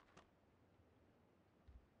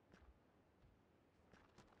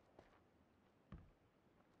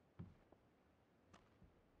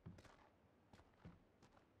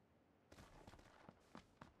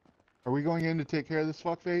 Are we going in to take care of this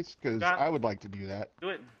fuckface? Because Got- I would like to do that. Do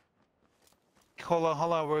it. Hold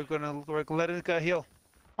on. We're gonna let it go heal.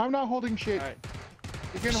 I'm not holding shit. Alright.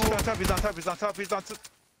 You can He's hold. on top.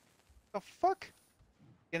 The fuck?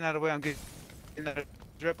 Getting out of the way. I'm getting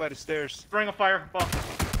right by the stairs. Throwing a fireball.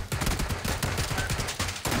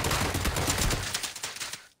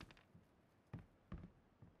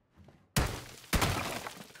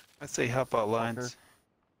 I'd say help out, Lines.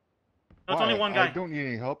 No, it's Why? only one I guy. don't need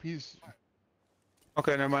any help. He's.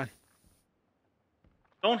 Okay, never mind.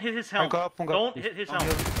 Don't hit his helm. Go up. Don't hit his helm.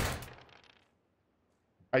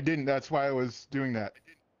 I didn't. That's why I was doing that.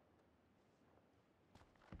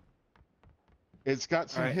 It's got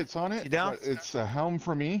some Alright. hits on it. You down? But it's a helm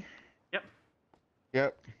for me. Yep.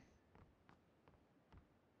 Yep.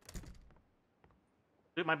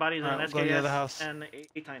 Dude, my body is an Alright, we'll go to the other SKS house. and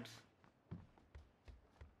 8 times.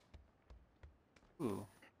 Ooh.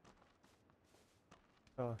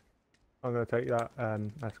 Oh, I'm gonna take that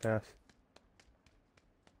SKS.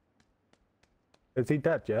 Is he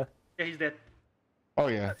dead, yeah? Yeah, he's dead. Oh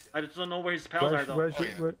yeah. I just don't know where his pals are though. Where's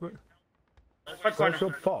Front corner.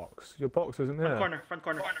 your box? Your box isn't there. Front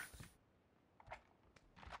corner.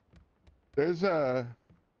 There's a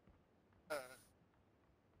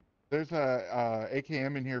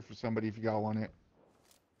AKM in here for somebody if you got one. It.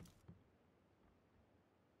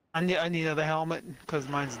 I need another helmet because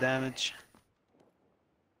mine's damaged.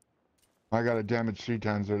 I got it damaged 3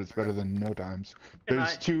 times, but it's better than no times. Can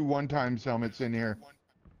There's I- 2 one-times helmets in here.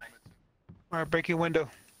 Alright, break your window.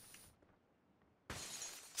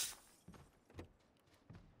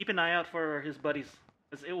 Keep an eye out for his buddies,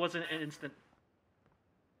 because it wasn't an instant.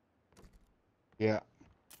 Yeah.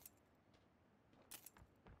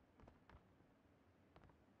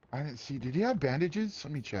 I didn't see. Did he have bandages?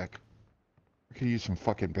 Let me check. I could use some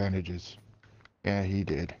fucking bandages. Yeah, he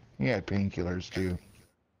did. He had painkillers too.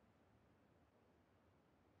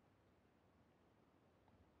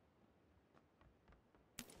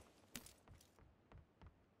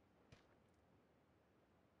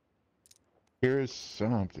 Here's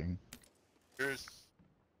something. Here's.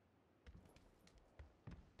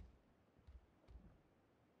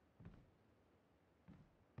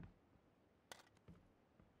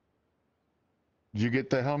 Did you get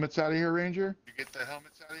the helmets out of here, Ranger?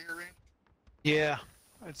 Yeah,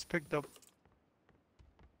 I just picked up.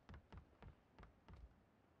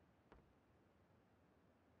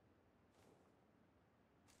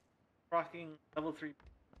 Rocking level 3.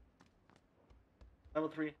 Level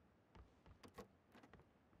 3.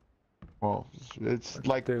 Well, it's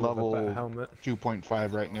like Do with a better level helmet.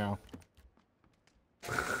 2.5 right now.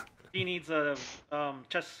 He needs a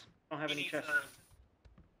chest. I don't have any chest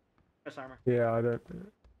armor. Yeah, I don't.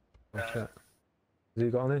 Oh, shit. Has he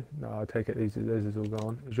got any? No, I take it these is all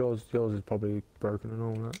gone. Yours is probably broken and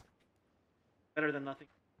all that. Better than nothing.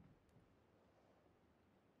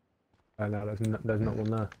 No, there's not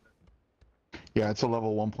one there. Yeah, it's a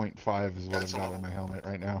level 1.5 is what I've got on my helmet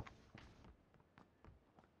right now.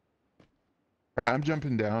 I'm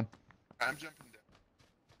jumping down.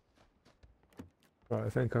 Right, I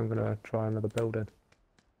think I'm gonna try another building.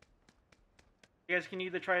 You guys can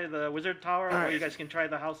either try the wizard tower, or you guys can try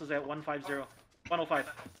the houses at 150. 105.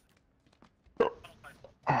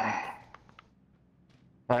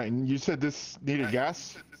 Alright, and you said this needed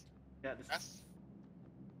gas? Yeah, this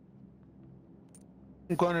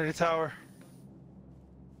I'm going to the tower.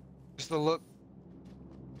 Just a look.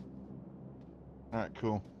 Alright,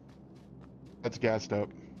 cool. That's gassed up.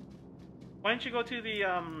 Why don't you go to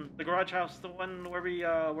the garage house, the one where we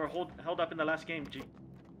were held up in the last game, G?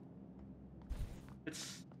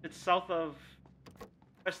 It's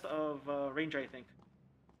west of Ranger, I think.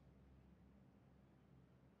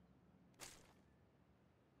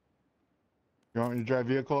 You want me to drive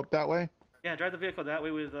vehicle up that way? Yeah, drive the vehicle that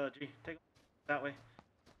way with G. Take it that way.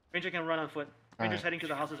 Ranger can run on foot. Ranger's Alright. heading to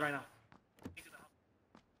the houses right now.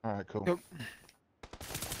 Alright, cool. Yep.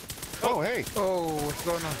 Oh, hey! Oh, what's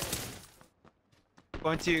going on?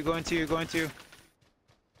 Going to you, going to you, going to you.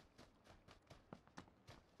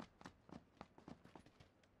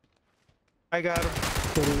 I got him.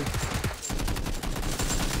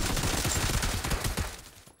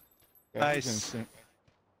 Yeah, Nice.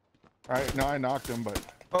 Alright, no, I knocked him, but...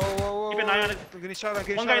 Oh, whoa, whoa, Keep an eye on it. I'm getting shot at,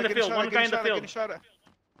 getting One shot guy at, in the getting field, shot one at, guy in the getting shot at, field. getting shot at.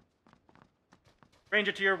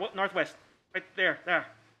 Ranger to your northwest. Right there, there.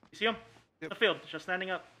 You see him? Yep. The field, just standing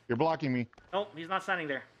up. You're blocking me. Nope, he's not standing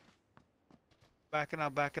there. Backing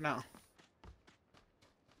out, backing out.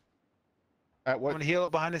 At I'm what, gonna heal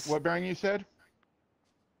up behind us. what bearing you said?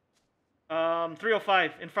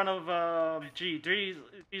 305 in front of G.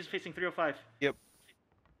 He's facing 305. Yep.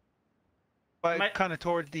 But Might- kind of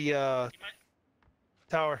toward the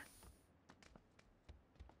tower.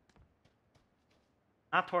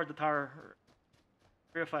 Not toward the tower.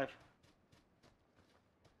 305.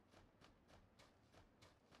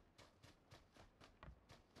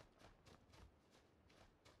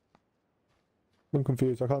 I'm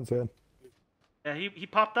confused. I can't see him. Yeah, he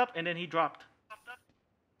popped up and then he dropped.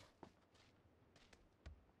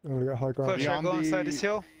 I'm gonna get high ground. Push, I Beyond go inside the- this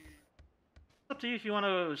hill. It's up to you if you want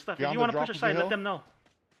to stuff. If Beyond you the want to drop push of the aside, let hill? them know.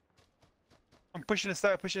 I'm pushing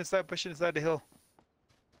aside, pushing aside, pushing aside the hill.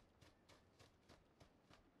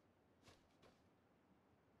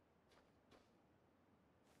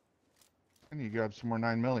 I need to grab some more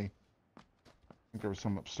 9 milli. I think there was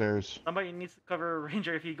some upstairs. Somebody needs to cover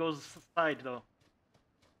Ranger if he goes side though.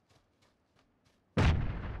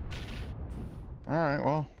 Alright,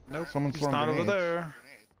 well, Nope, someone's he's throwing not over grenades. there.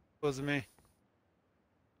 Wasn't me.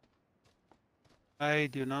 I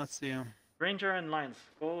do not see him. Ranger and lines,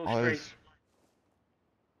 go Oh, straight. it's-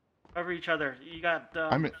 Cover each other. You got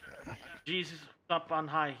I'm in, G's up on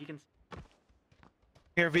high. He can.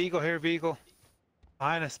 Here, vehicle, here, vehicle.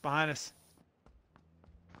 Behind us, behind us.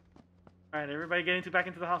 All right, everybody get back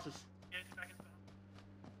into the houses.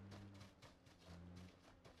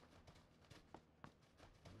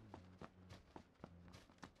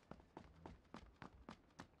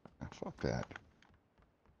 fuck that.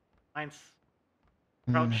 Lines,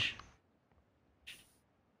 Mm, crouch.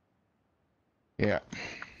 Yeah.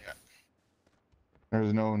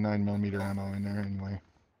 There's no 9mm ammo in there anyway.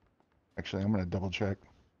 Actually, I'm gonna double check.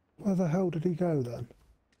 Where the hell did he go then?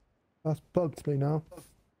 That's bugged me now.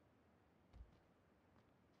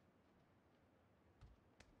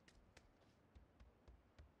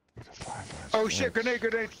 Oh shit, grenade,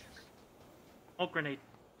 grenade. Smoke grenade.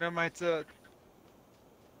 Never mind,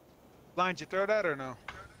 Line, you throw that or no?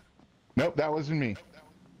 Nope, that wasn't me.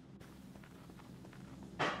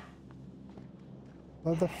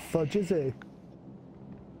 Where the fudge is he?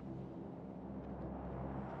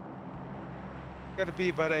 Gotta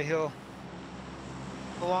be by that hill.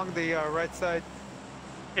 Along the right side.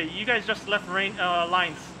 Okay, you guys just left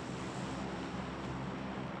lines.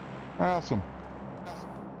 Awesome.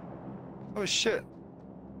 Oh shit.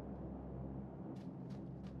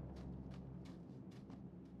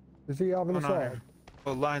 Is he having a Oh, no. side?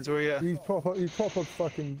 Oh, lines, where you at? He's proper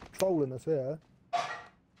fucking trolling us here.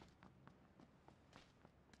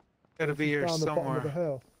 Gotta be here Down the bottom of the somewhere.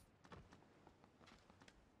 hill.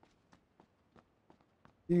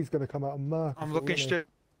 He's gonna come out and mark us I'm all, looking isn't he? straight.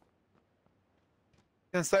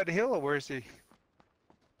 Inside the hill, or where is he?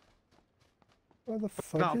 Where the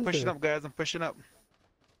fuck No, I'm is pushing he? up, guys. I'm pushing up.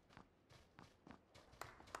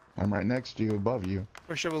 I'm right next to you, above you.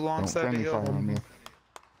 Push up Don't alongside the friendly hill. fire on me.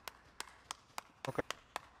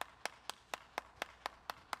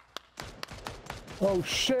 Oh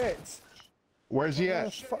shit! Where's he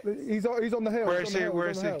at? He's on the hill. Where he's is on the he? hill, Where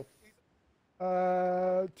he's is on the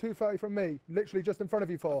hill. 230 from me. Literally just in front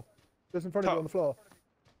of you, four. Just in front of you Top. on the floor.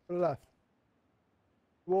 To the left.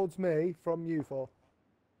 Towards me from you, four.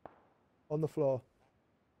 On the floor.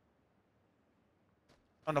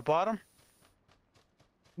 On the bottom?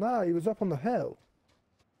 Nah, he was up on the hill.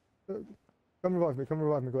 Come revive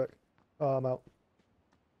me quick. Oh, I'm out.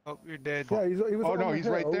 Oh, you're dead. Yeah, he was Oh, on no, the he's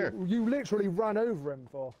right hill. there. You literally ran over him,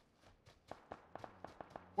 for.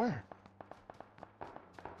 Where?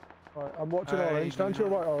 Right, I'm watching Alright, orange. Turn to your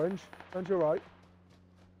right, orange. Turn to your right.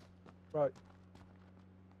 Right.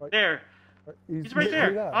 There. Right. He's right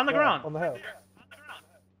literally there, on the ground. On the hill.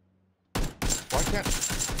 Why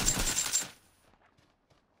can't?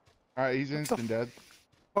 All right, he's instant dead.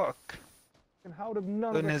 Fuck. And how did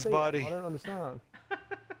none In of us his see body. him? I don't understand.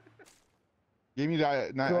 Give me that. I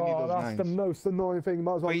need God, those that's nines. the most annoying thing.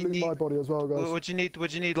 Might as well Wait, loot my body as well, guys. What you need?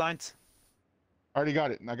 What you need, lines? Already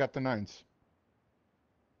got it. I got the nines.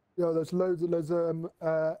 Yeah, there's loads of the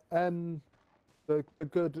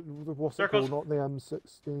good what's Circles. it called? Not the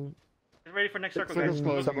M16. Get ready for next circle, Circle's guys.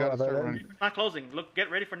 closed. You gotta start Whatever, running. Not closing. Look,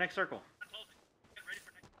 get ready for next circle.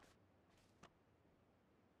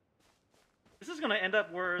 This is gonna end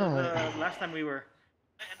up where the last time we were.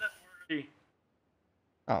 Gee.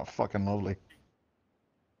 Oh, fucking lovely.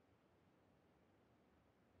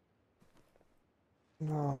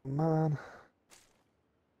 Oh man.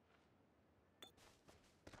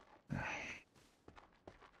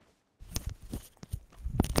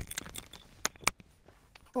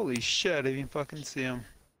 Holy shit! I didn't even fucking see him.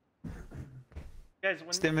 Guys,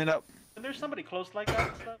 Stimming up. when there's somebody close like that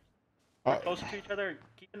and stuff, or close to each other,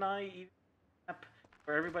 keep an eye even up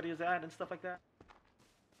where everybody is at and stuff like that.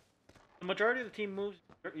 The majority of the team moves.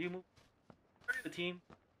 You move the team.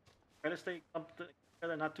 Try to stay clumped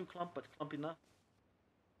together, not too clumped, but clump enough.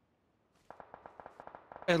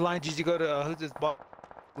 Hey, line, did you go to who's this ball?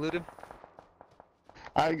 Loot him?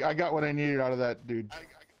 I got what I needed out of that dude.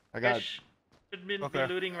 I You got. guys should be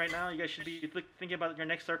looting right now. You guys should be thinking about your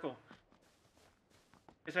next circle.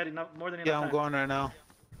 You guys had enough, more than enough Yeah, time. I'm going right now.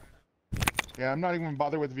 Yeah, I'm not even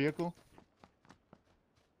bothered with vehicle.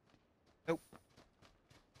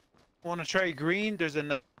 Want to try green? There's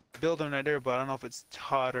a building right there, but I don't know if it's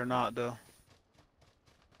hot or not though.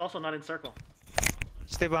 Also not in circle.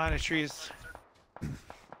 Stay behind the trees.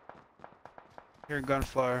 Hearing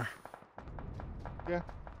gunfire. Yeah.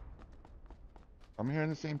 I'm hearing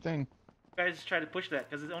the same thing. You guys try to push that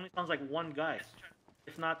because it only sounds like one guy,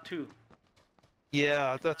 if not two.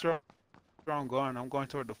 Yeah, that's where I'm going. I'm going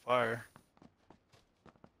toward the fire.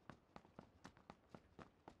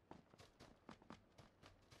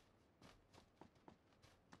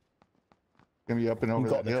 Gonna be up and over You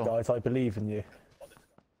got that this, hill. guys. I believe in you.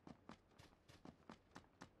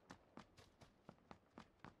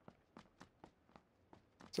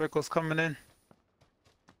 Circle's coming in.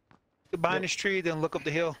 Get behind this tree, then look up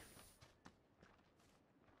the hill.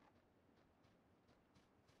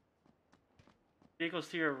 Vehicles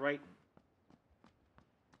to your right.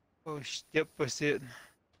 Oh, yep, I see it.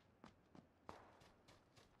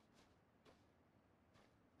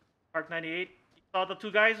 Park 98. You saw the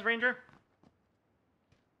two guys, Ranger?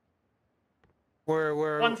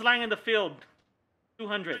 Where? One's lying in the field.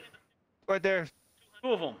 200. Right there.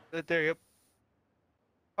 Two of them. Right there, yep.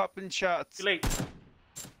 Popping shots. Too late.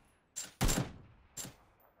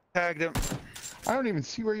 Tagged him. I don't even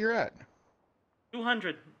see where you're at.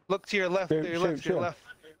 200. Look to your left, to your left, to your left.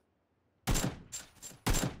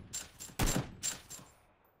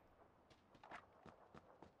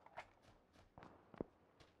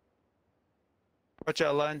 Watch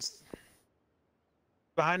out, lines.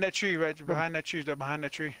 Behind that tree, right behind that tree, behind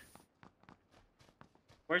that tree.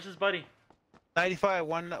 Where's his buddy? 95,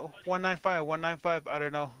 195, 195, I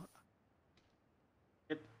don't know.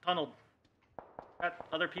 Get tunneled. Got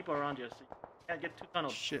other people around you, so you can't get too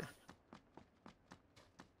tunneled. Shit.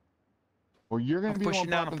 Well, you're gonna I'm be the pushing one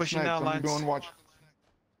down, popping I'm pushing snipes. down I'm gonna lines. go and watch.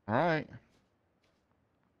 All right.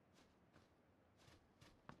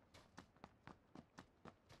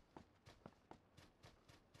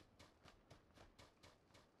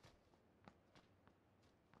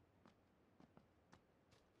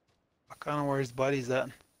 I don't know where his buddy's at.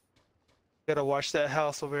 Gotta watch that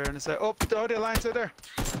house over here and it's like, oh, the lines are there.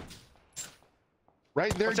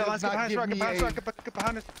 Right there Watch out, does lines, get not behind this give rock, me get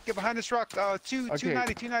behind this rock, get behind this rock.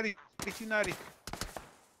 290, 290.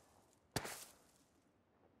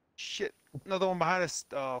 Shit, another one behind us.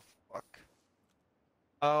 Oh, fuck.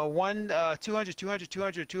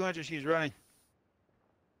 200, she's running.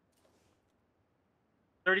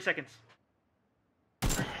 30 seconds.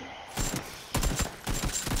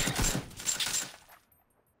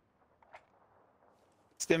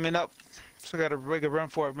 Stimming up. So I gotta make a run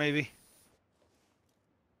for it, maybe.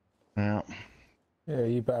 Yeah. Yeah,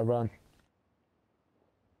 you better run.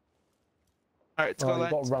 Alright, let's go, You've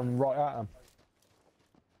got lines. to run right at him.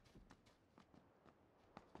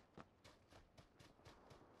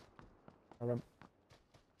 Run.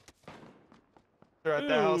 They're at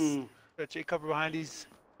the house. Ooh. Got Jay cover behind these.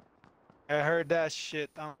 I heard that shit.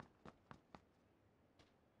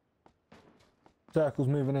 Circle's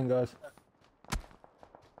moving in, guys.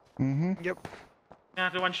 Mm-hmm. Yep. Yeah,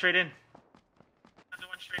 the one straight in.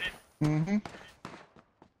 Mm-hmm.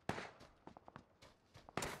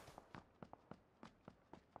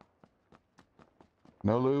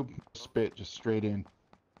 No lube, spit, just straight in.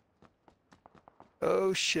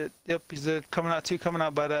 Oh shit. Yep, he's coming out too, coming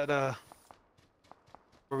out by that where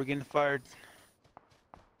we're getting fired.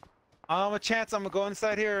 A chance, I'm gonna go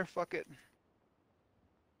inside here. Fuck it.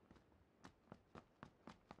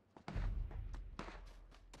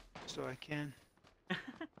 So I can. So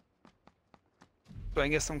I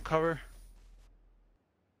can get some cover.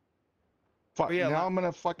 Fuck, Oh, yeah, now I'm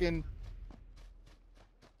gonna fucking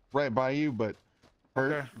right by you, but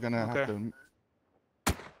hurt. Okay, Gonna have okay.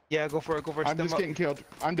 to. Yeah, go for it, go for it. I'm Stem just up. getting killed.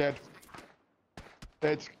 I'm dead.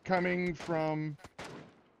 It's coming from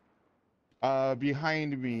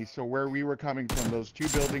behind me, so where we were coming from, those two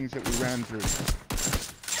buildings that we ran through.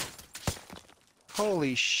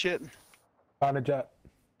 Holy shit. Found a jet.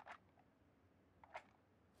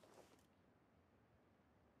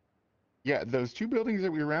 Yeah, those two buildings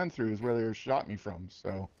that we ran through is where they shot me from,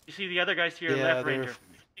 so. You see the other guys to your Yeah, left, they're- Ranger.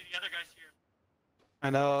 I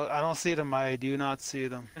know, I don't see them. I do not see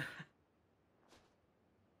them.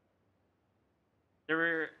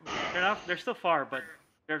 They're not. They're still far, but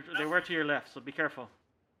they were to your left. So be careful.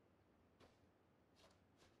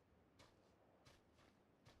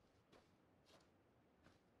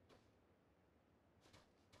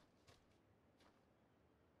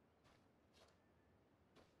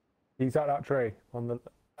 He's at that tree on the.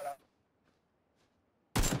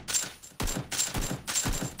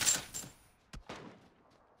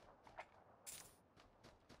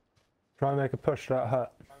 Try and make a push to that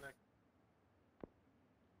hut.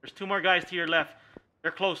 There's two more guys to your left.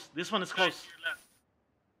 They're close. This one is close.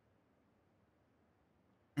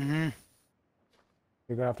 Mm-hmm.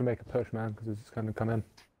 You're gonna have to make a push, man, because it's gonna come in.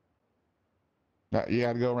 You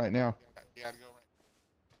gotta go right now.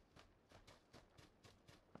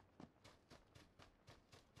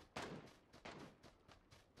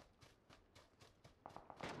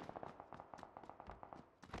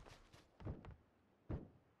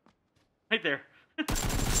 Right there.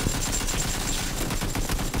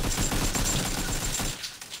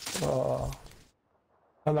 Oh,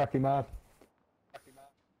 unlucky, man.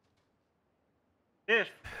 If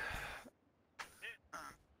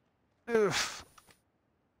Oof.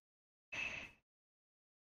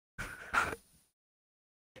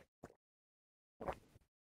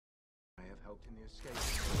 I have helped in the escape.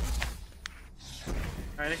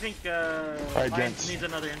 all right, I think right, Lions gents. needs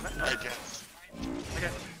another invite. Okay.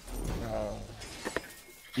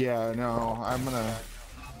 Yeah, no, I'm gonna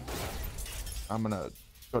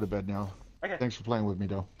go to bed now. Okay. Thanks for playing with me,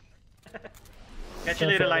 though. Catch you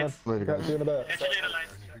later, Lions. Later, Catch guys. you in a bit. Catch you later,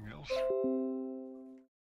 Lions. Anything else?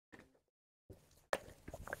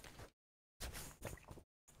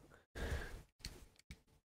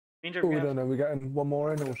 Ranger, Oh, we grab- don't know. We getting one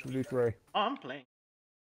more in, or should we do three? Oh, I'm playing.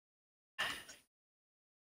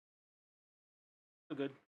 So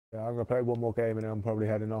good. Yeah, I'm gonna play one more game and then I'm probably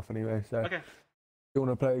heading off anyway. So, Okay. you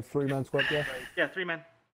wanna play 3-man squad? Yeah. Yeah, 3 men.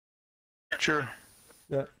 Sure.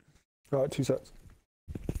 Yeah. All right, 2 sets.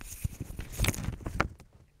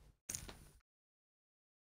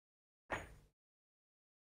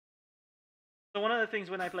 So one of the things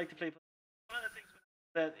when I like to play,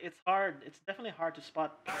 that it's hard. It's definitely hard to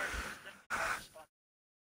spot,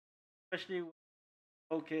 especially with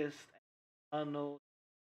focused, unknown.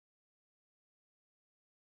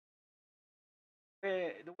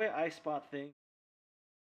 The way I spot things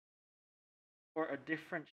for a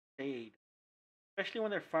different shade, especially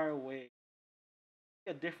when they're far away.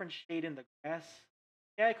 A different shade in the grass.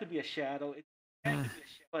 Yeah, it could be a shadow.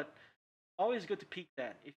 But always good to peek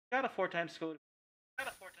that. If you got a 4x scope,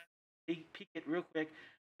 peek it real quick.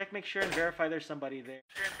 Check, make sure and verify there's somebody there.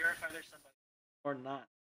 Or not.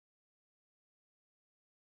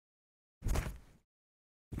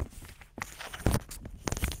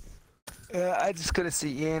 Yeah, I just couldn't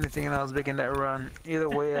see anything, and I was making that run. Either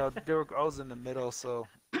way, I was in the middle, so.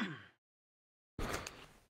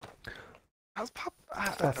 I was I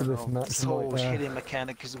After don't this know. match, This you might, whole hitting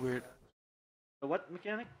mechanic is weird. The what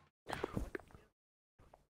mechanic?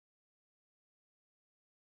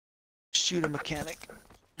 Shooting mechanic.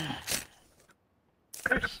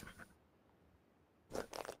 There's,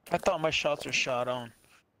 I thought my shots were shot on.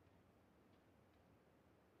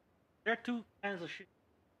 there are two kinds of shit.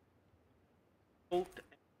 Both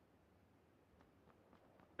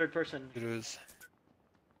third person. It is.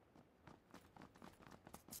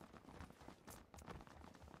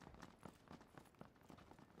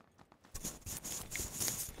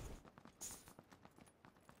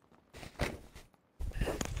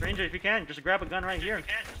 Ranger, if you can, just grab a gun right here and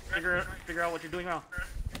figure out what you're doing wrong.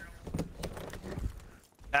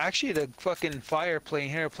 Actually, the fucking fire playing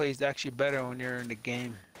here plays actually better when you're in the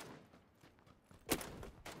game.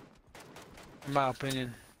 In my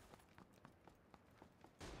opinion.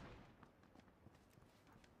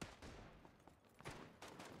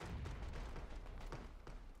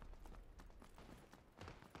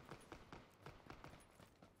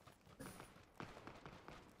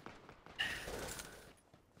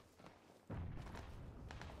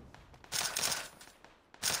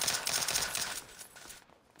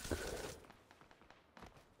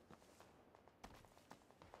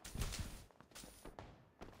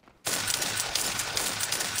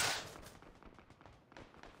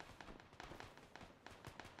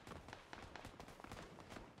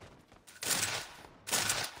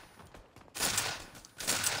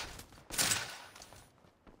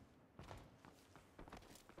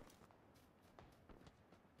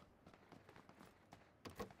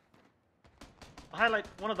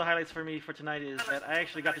 One of the highlights for me for tonight is that I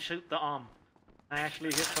actually got to shoot the I actually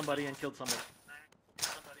hit somebody and killed somebody.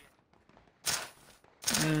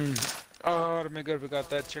 Oh, that'd be good if we got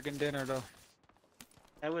that chicken dinner though.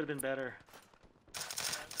 That would have been better.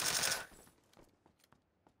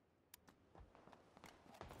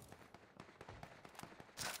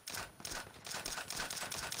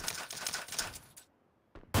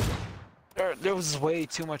 There was way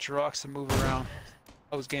too much rocks to move around.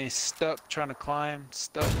 I was getting stuck trying to climb,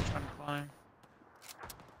 stuck trying to climb.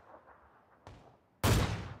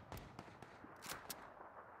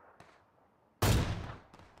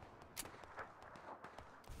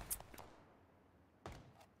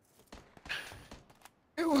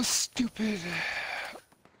 It was stupid.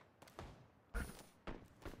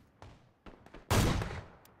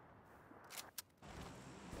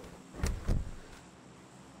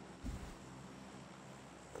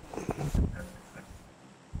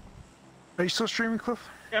 Are you still streaming, Cliff?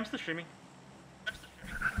 Yeah, I'm still streaming.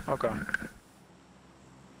 Okay.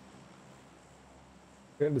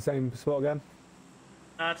 You're in the same spot again?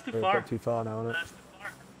 It's too We're a far. bit too far now, isn't it?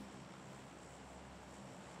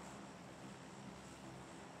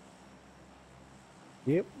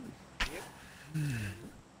 Yep.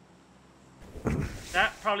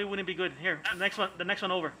 That probably wouldn't be good. Here, the next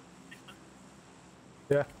one over.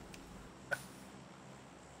 Yeah.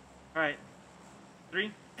 All right.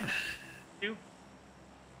 3, 2,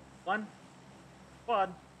 1.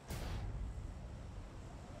 Quad.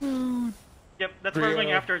 Yep, that's where we're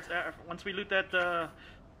going after. It's, once we loot that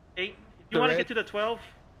 8. If you want to get to the 12,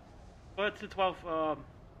 go to the 12.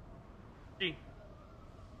 G.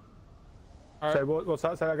 Right. So what's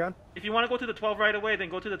that? Say that again? If you want to go to the 12 right away, then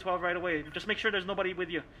go to the 12 right away. Just make sure there's nobody with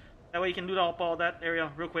you. That way you can loot up all that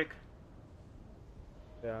area real quick.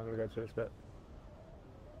 Yeah, I'm gonna go to this bit.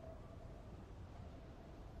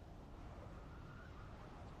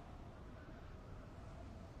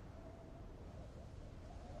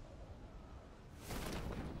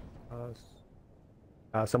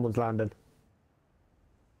 Someone's landing.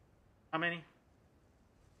 How many?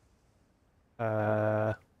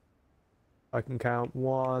 I can count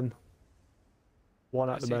one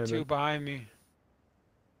at the moment. 2 behind me.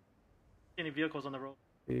 Any vehicles on the road?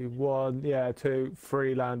 1, yeah, 2,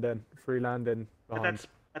 3 landing. 3 landing behind.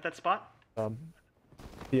 At that spot?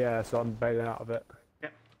 Yeah, so I'm bailing out of it. Yeah.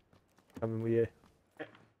 Coming with you. Okay. I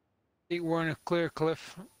think we're in a clear,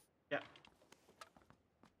 Cliff. Yeah.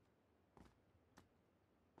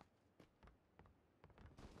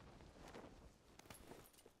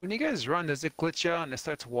 When you guys run, does it glitch out and it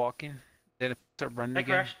starts walking? Then it starts running I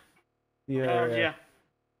again? crashed. Yeah.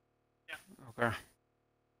 Okay.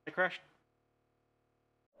 I crashed.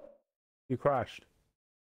 You crashed.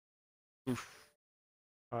 Oof.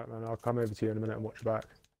 Alright, man, I'll come over to you in a minute and watch your back.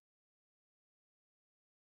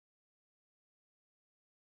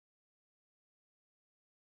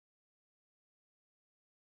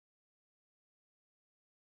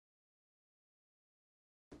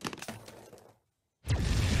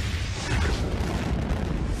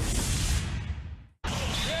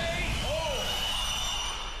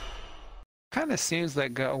 Kind of seems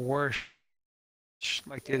like got worse.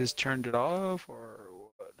 Like they just turned it off or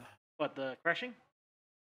what? What, the crashing?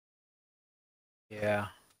 Yeah.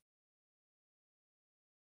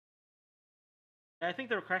 I think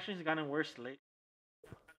the crashing has gotten worse late.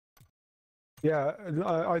 Yeah,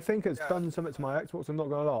 I think it's done something to my Xbox, I'm not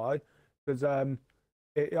gonna lie. Because I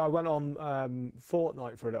went on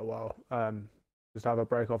Fortnite for a little while, just to have a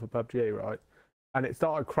break off of PUBG, right? And it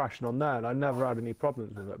started crashing on there, and I never had any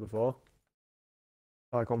problems with it before.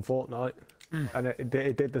 Like on Fortnite. And it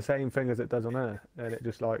did the same thing as it does on there, and it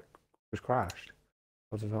just crashed.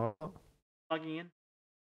 What's it not? Logging in.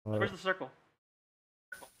 Oh, Where's the circle?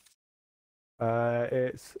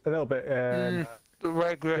 it's a little bit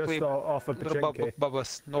Right directly just off of little Pachinki. above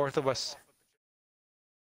us, north of us.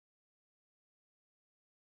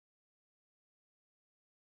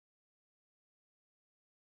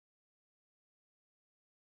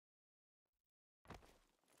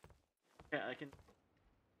 Yeah, I can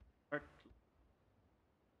start.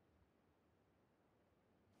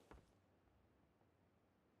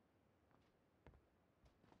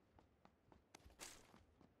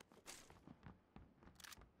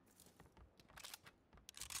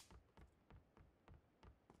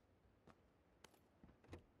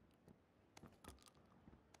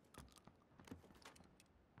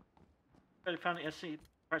 If you found the SC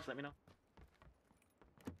parts, let me know.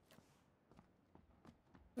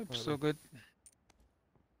 Oops, so good.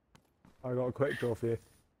 I got a quick draw for you.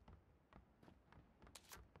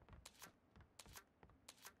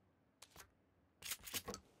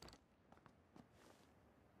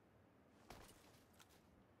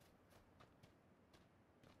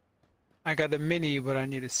 I got a mini, but I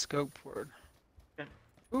need a scope for it. Okay.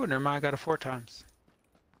 Ooh, never mind. I got it 4 times.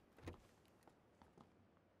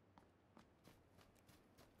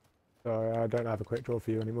 Sorry, I don't have a quick draw for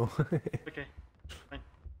you anymore. Okay. Fine.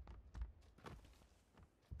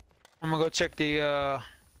 I'm gonna go check the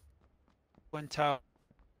one tower.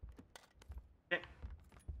 Okay.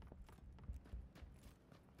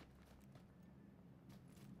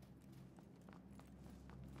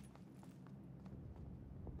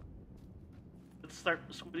 Let's start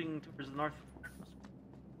scooting towards the north.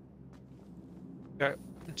 Okay,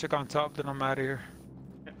 check on top, then I'm out of here.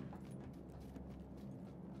 Okay.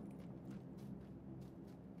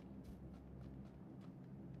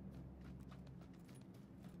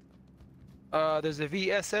 There's a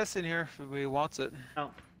VSS in here if anybody wants it.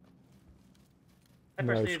 No. I No,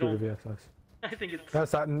 personally screw don't. the VSS. I think it's.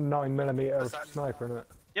 That's that 9mm sniper, isn't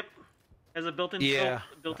Yep. Has a built-in Yeah.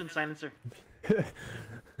 scope, built-in silencer. it?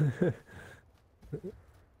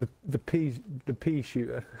 the P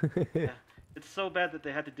shooter. Yeah. It's so bad that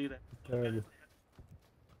they had to do that. Terrible.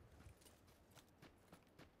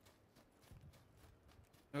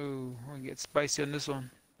 Ooh, we're gonna get spicy on this one.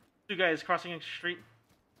 2 guys crossing a street.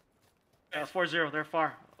 4-0, they're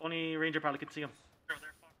far. Only Ranger probably could see them.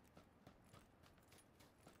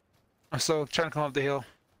 I'm still trying to come up the hill.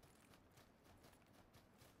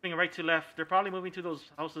 Moving right to left. They're probably moving to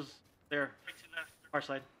those houses there. Far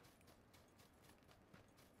side.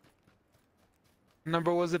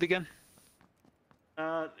 Number was it again?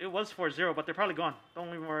 It was 4-0, but they're probably gone. Don't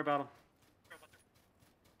even worry about them.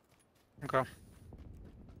 Okay.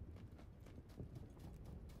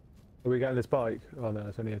 Are we getting this bike? Oh no,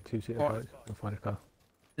 it's only a 2-seater What? bike. I'll find a car.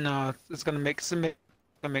 No, it's gonna make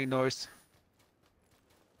noise.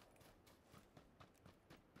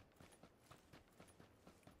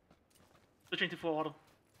 Switching to full auto.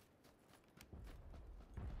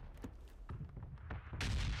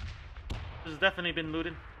 This has definitely been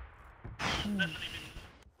looted. I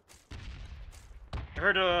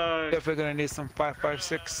heard Definitely gonna need some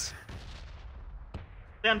 5.56.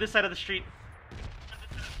 stay on this side of the street.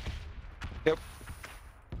 Yep.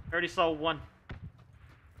 I already saw one.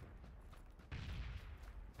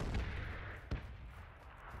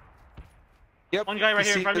 Yep. One guy right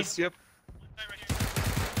you here in see front of this? me. Yep.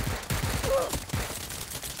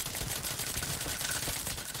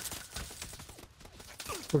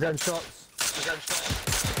 We're getting shots.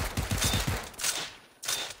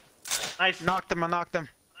 Nice. Knocked him. I knocked him.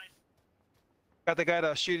 Got the guy that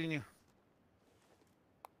was shooting you.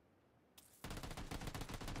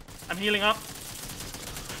 I'm healing up.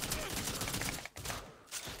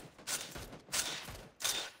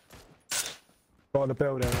 Got on the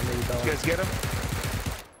building. I need You that. guys get him?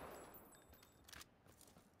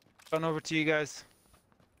 Run over to you guys.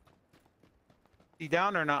 He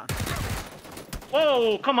down or not?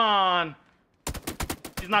 Whoa, come on.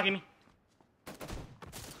 He's knocking me.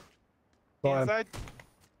 Got him. Inside? Did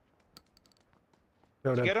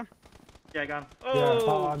Building. you get him? Yeah, I got him. Yeah. Oh,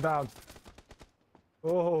 Oh, I'm down.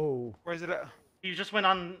 Oh. Where's it at? he just went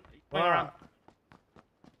on. Went Wow. around.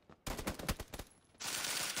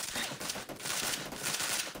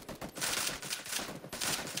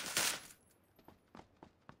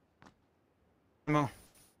 No.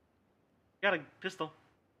 Got a pistol.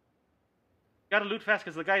 Gotta loot fast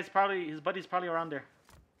because the guy's probably, his buddy's probably around there.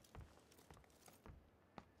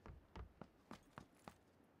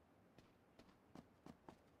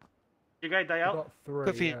 Your guy die We out? got 3.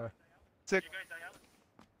 Good for you. Yeah. Sick.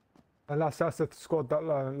 Unless that's the squad that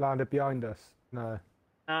landed behind us. No.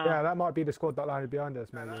 Yeah, that might be the squad that landed behind us,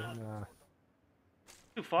 maybe. No.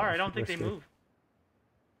 Too far. I don't think Risky. they move.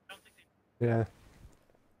 Yeah.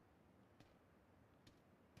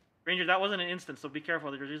 Ranger, that wasn't an instant, so be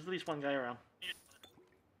careful. There's at least one guy around.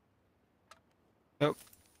 Nope.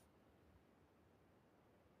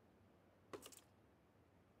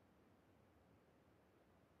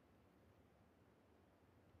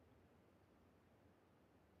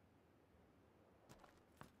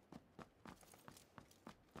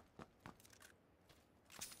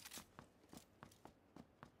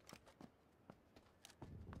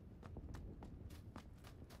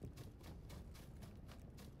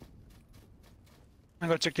 I'm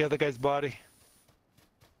gonna check the other guy's body.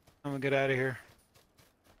 I'm gonna get out of here.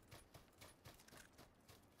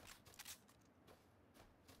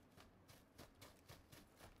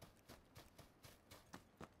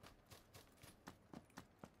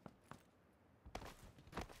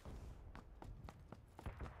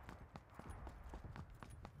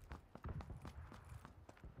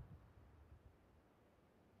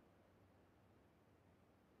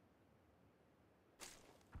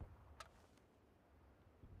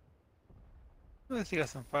 Let's see, got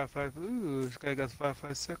some 5.5. Ooh, this guy got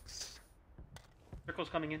 5.56. Circle's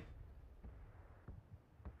coming in.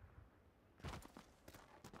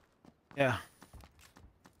 Yeah.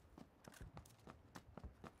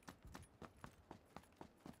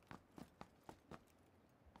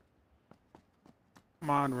 Come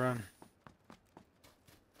on, run.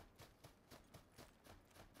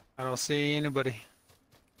 I don't see anybody.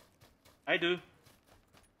 I do. Come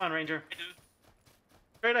on, Ranger. I do.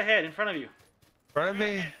 Straight ahead, in front of you. Front of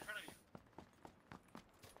me.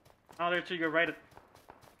 Now they're to your right.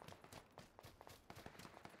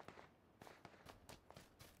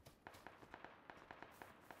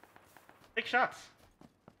 Take shots.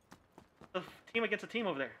 The team against a team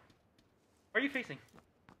over there. Where are you facing?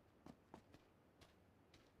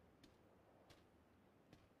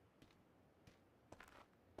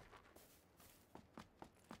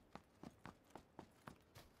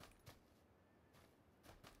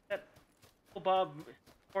 That little Bob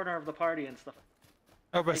corner of the party and stuff.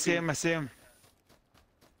 Oh, I see him, I see him.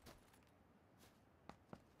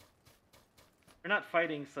 We're not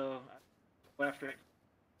fighting, so go after it.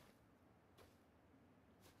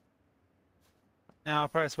 Now I'll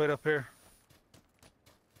probably just wait up here.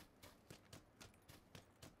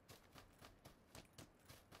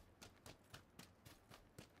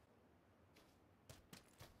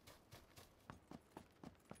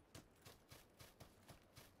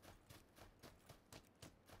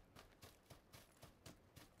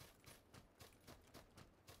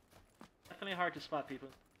 Definitely hard to spot people.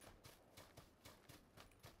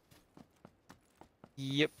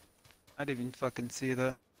 Yep. I didn't even fucking see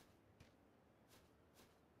that.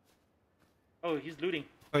 Oh, he's looting.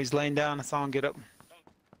 Oh, he's laying down. I saw him get up.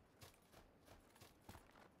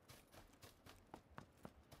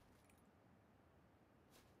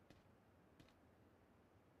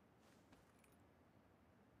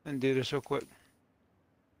 And do this real quick.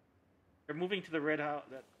 They're moving to the red house.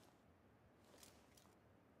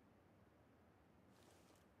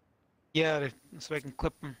 Yeah, so I can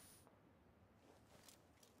clip him.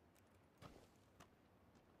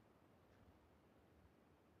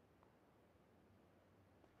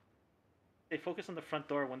 They focus on the front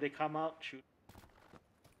door. When they come out, shoot.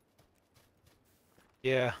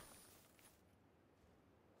 Yeah.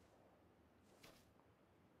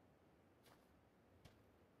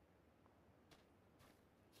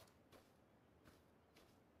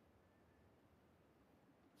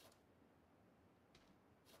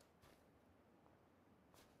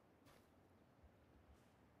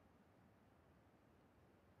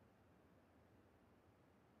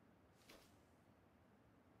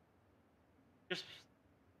 Just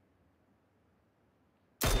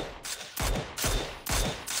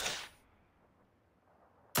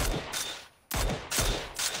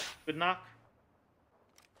good knock.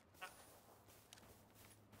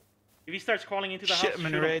 If he starts crawling into the Shit, house, I'm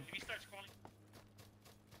in shoot him. red. If he starts crawling...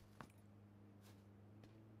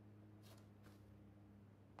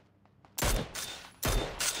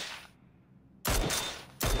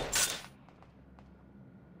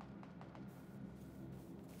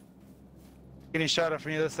 Getting shot at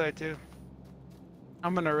from the other side too.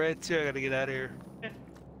 I'm in the red too. I gotta get out of here. Okay.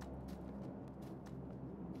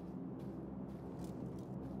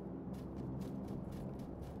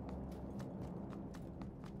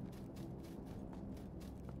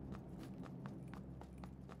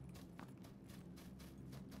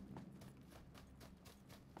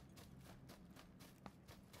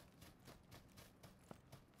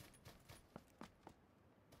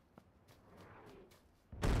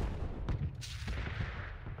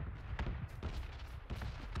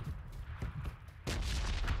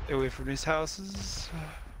 Stay away from these houses.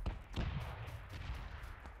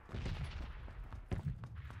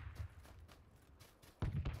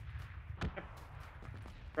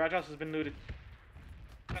 Garage house has been looted.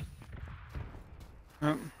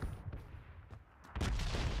 Oh.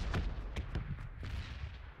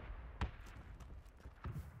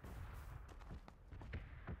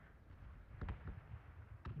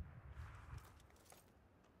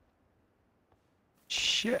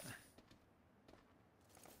 Shit.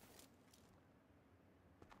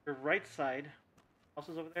 Your right side,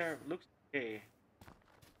 houses over there, looks okay.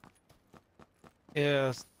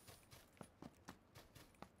 Yeah.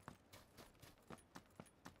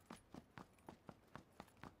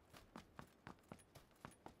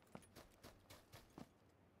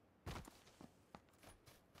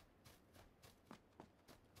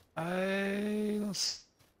 I don't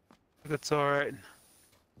think that's alright.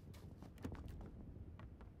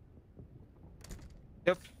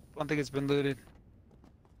 Yep, I don't think it's been looted.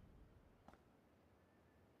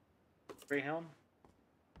 Gray helm.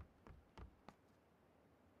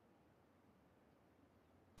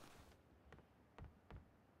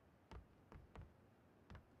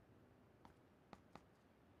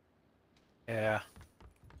 Yeah.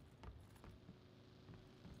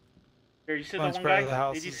 Here, you see the One's one part guy? of the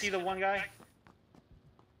houses. Did you see the one guy?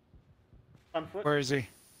 On foot? Where is he?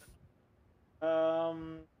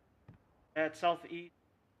 At southeast.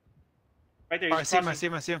 Right there, Oh, he's I see him, I crossing. see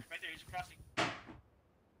him, I see him. Right there, he's crossing.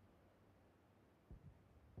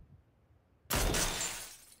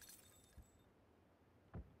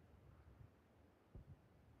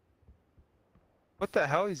 What the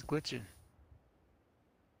hell? He's glitching.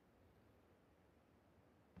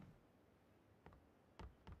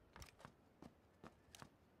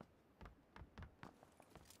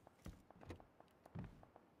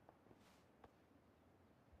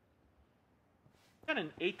 Got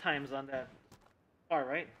an 8 times on that bar,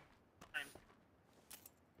 right?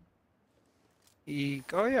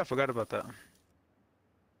 Oh yeah, I forgot about that.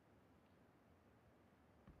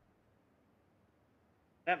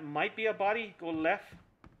 That might be a body. Go left.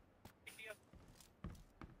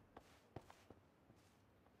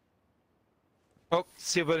 Oh,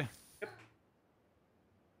 see you, buddy. Yep. Is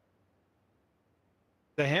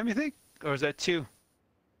that him, you think? Or is that two?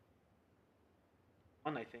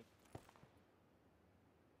 One, I think.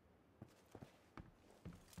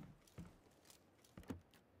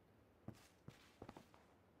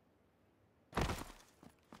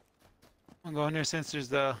 I'm going there since there's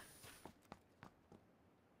the...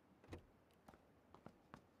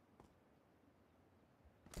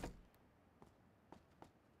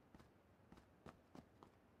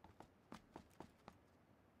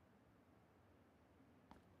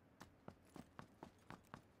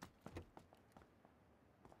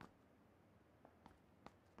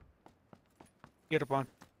 Get up on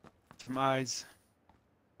some eyes.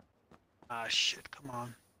 Ah, shit, come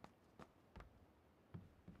on.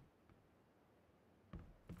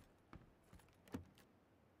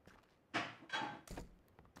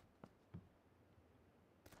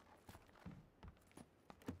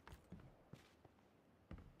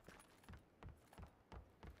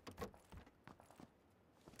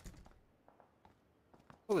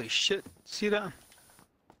 Holy shit, see that?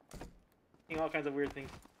 Seeing all kinds of weird things.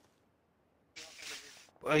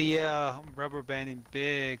 Oh yeah, I'm rubber banding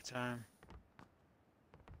big time.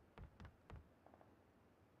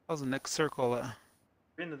 How's the next circle at?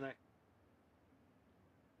 We're in the next.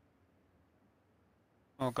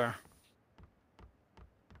 Okay.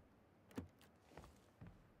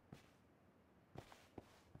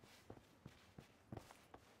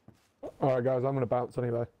 Alright guys, I'm gonna bounce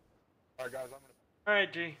anyway.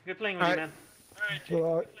 Alright, G. Good playing with you, man. Alright, G.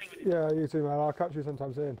 Alright, yeah, you too man, I'll catch you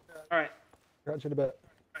sometime soon. Alright. Catch you in a bit.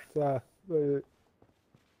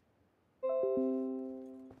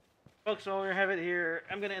 Folks, so we have it here.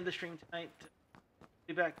 I'm going to end the stream tonight.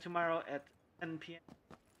 Be back tomorrow at 10 p.m.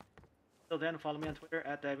 Till then, follow me on Twitter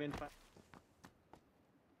at Davian5.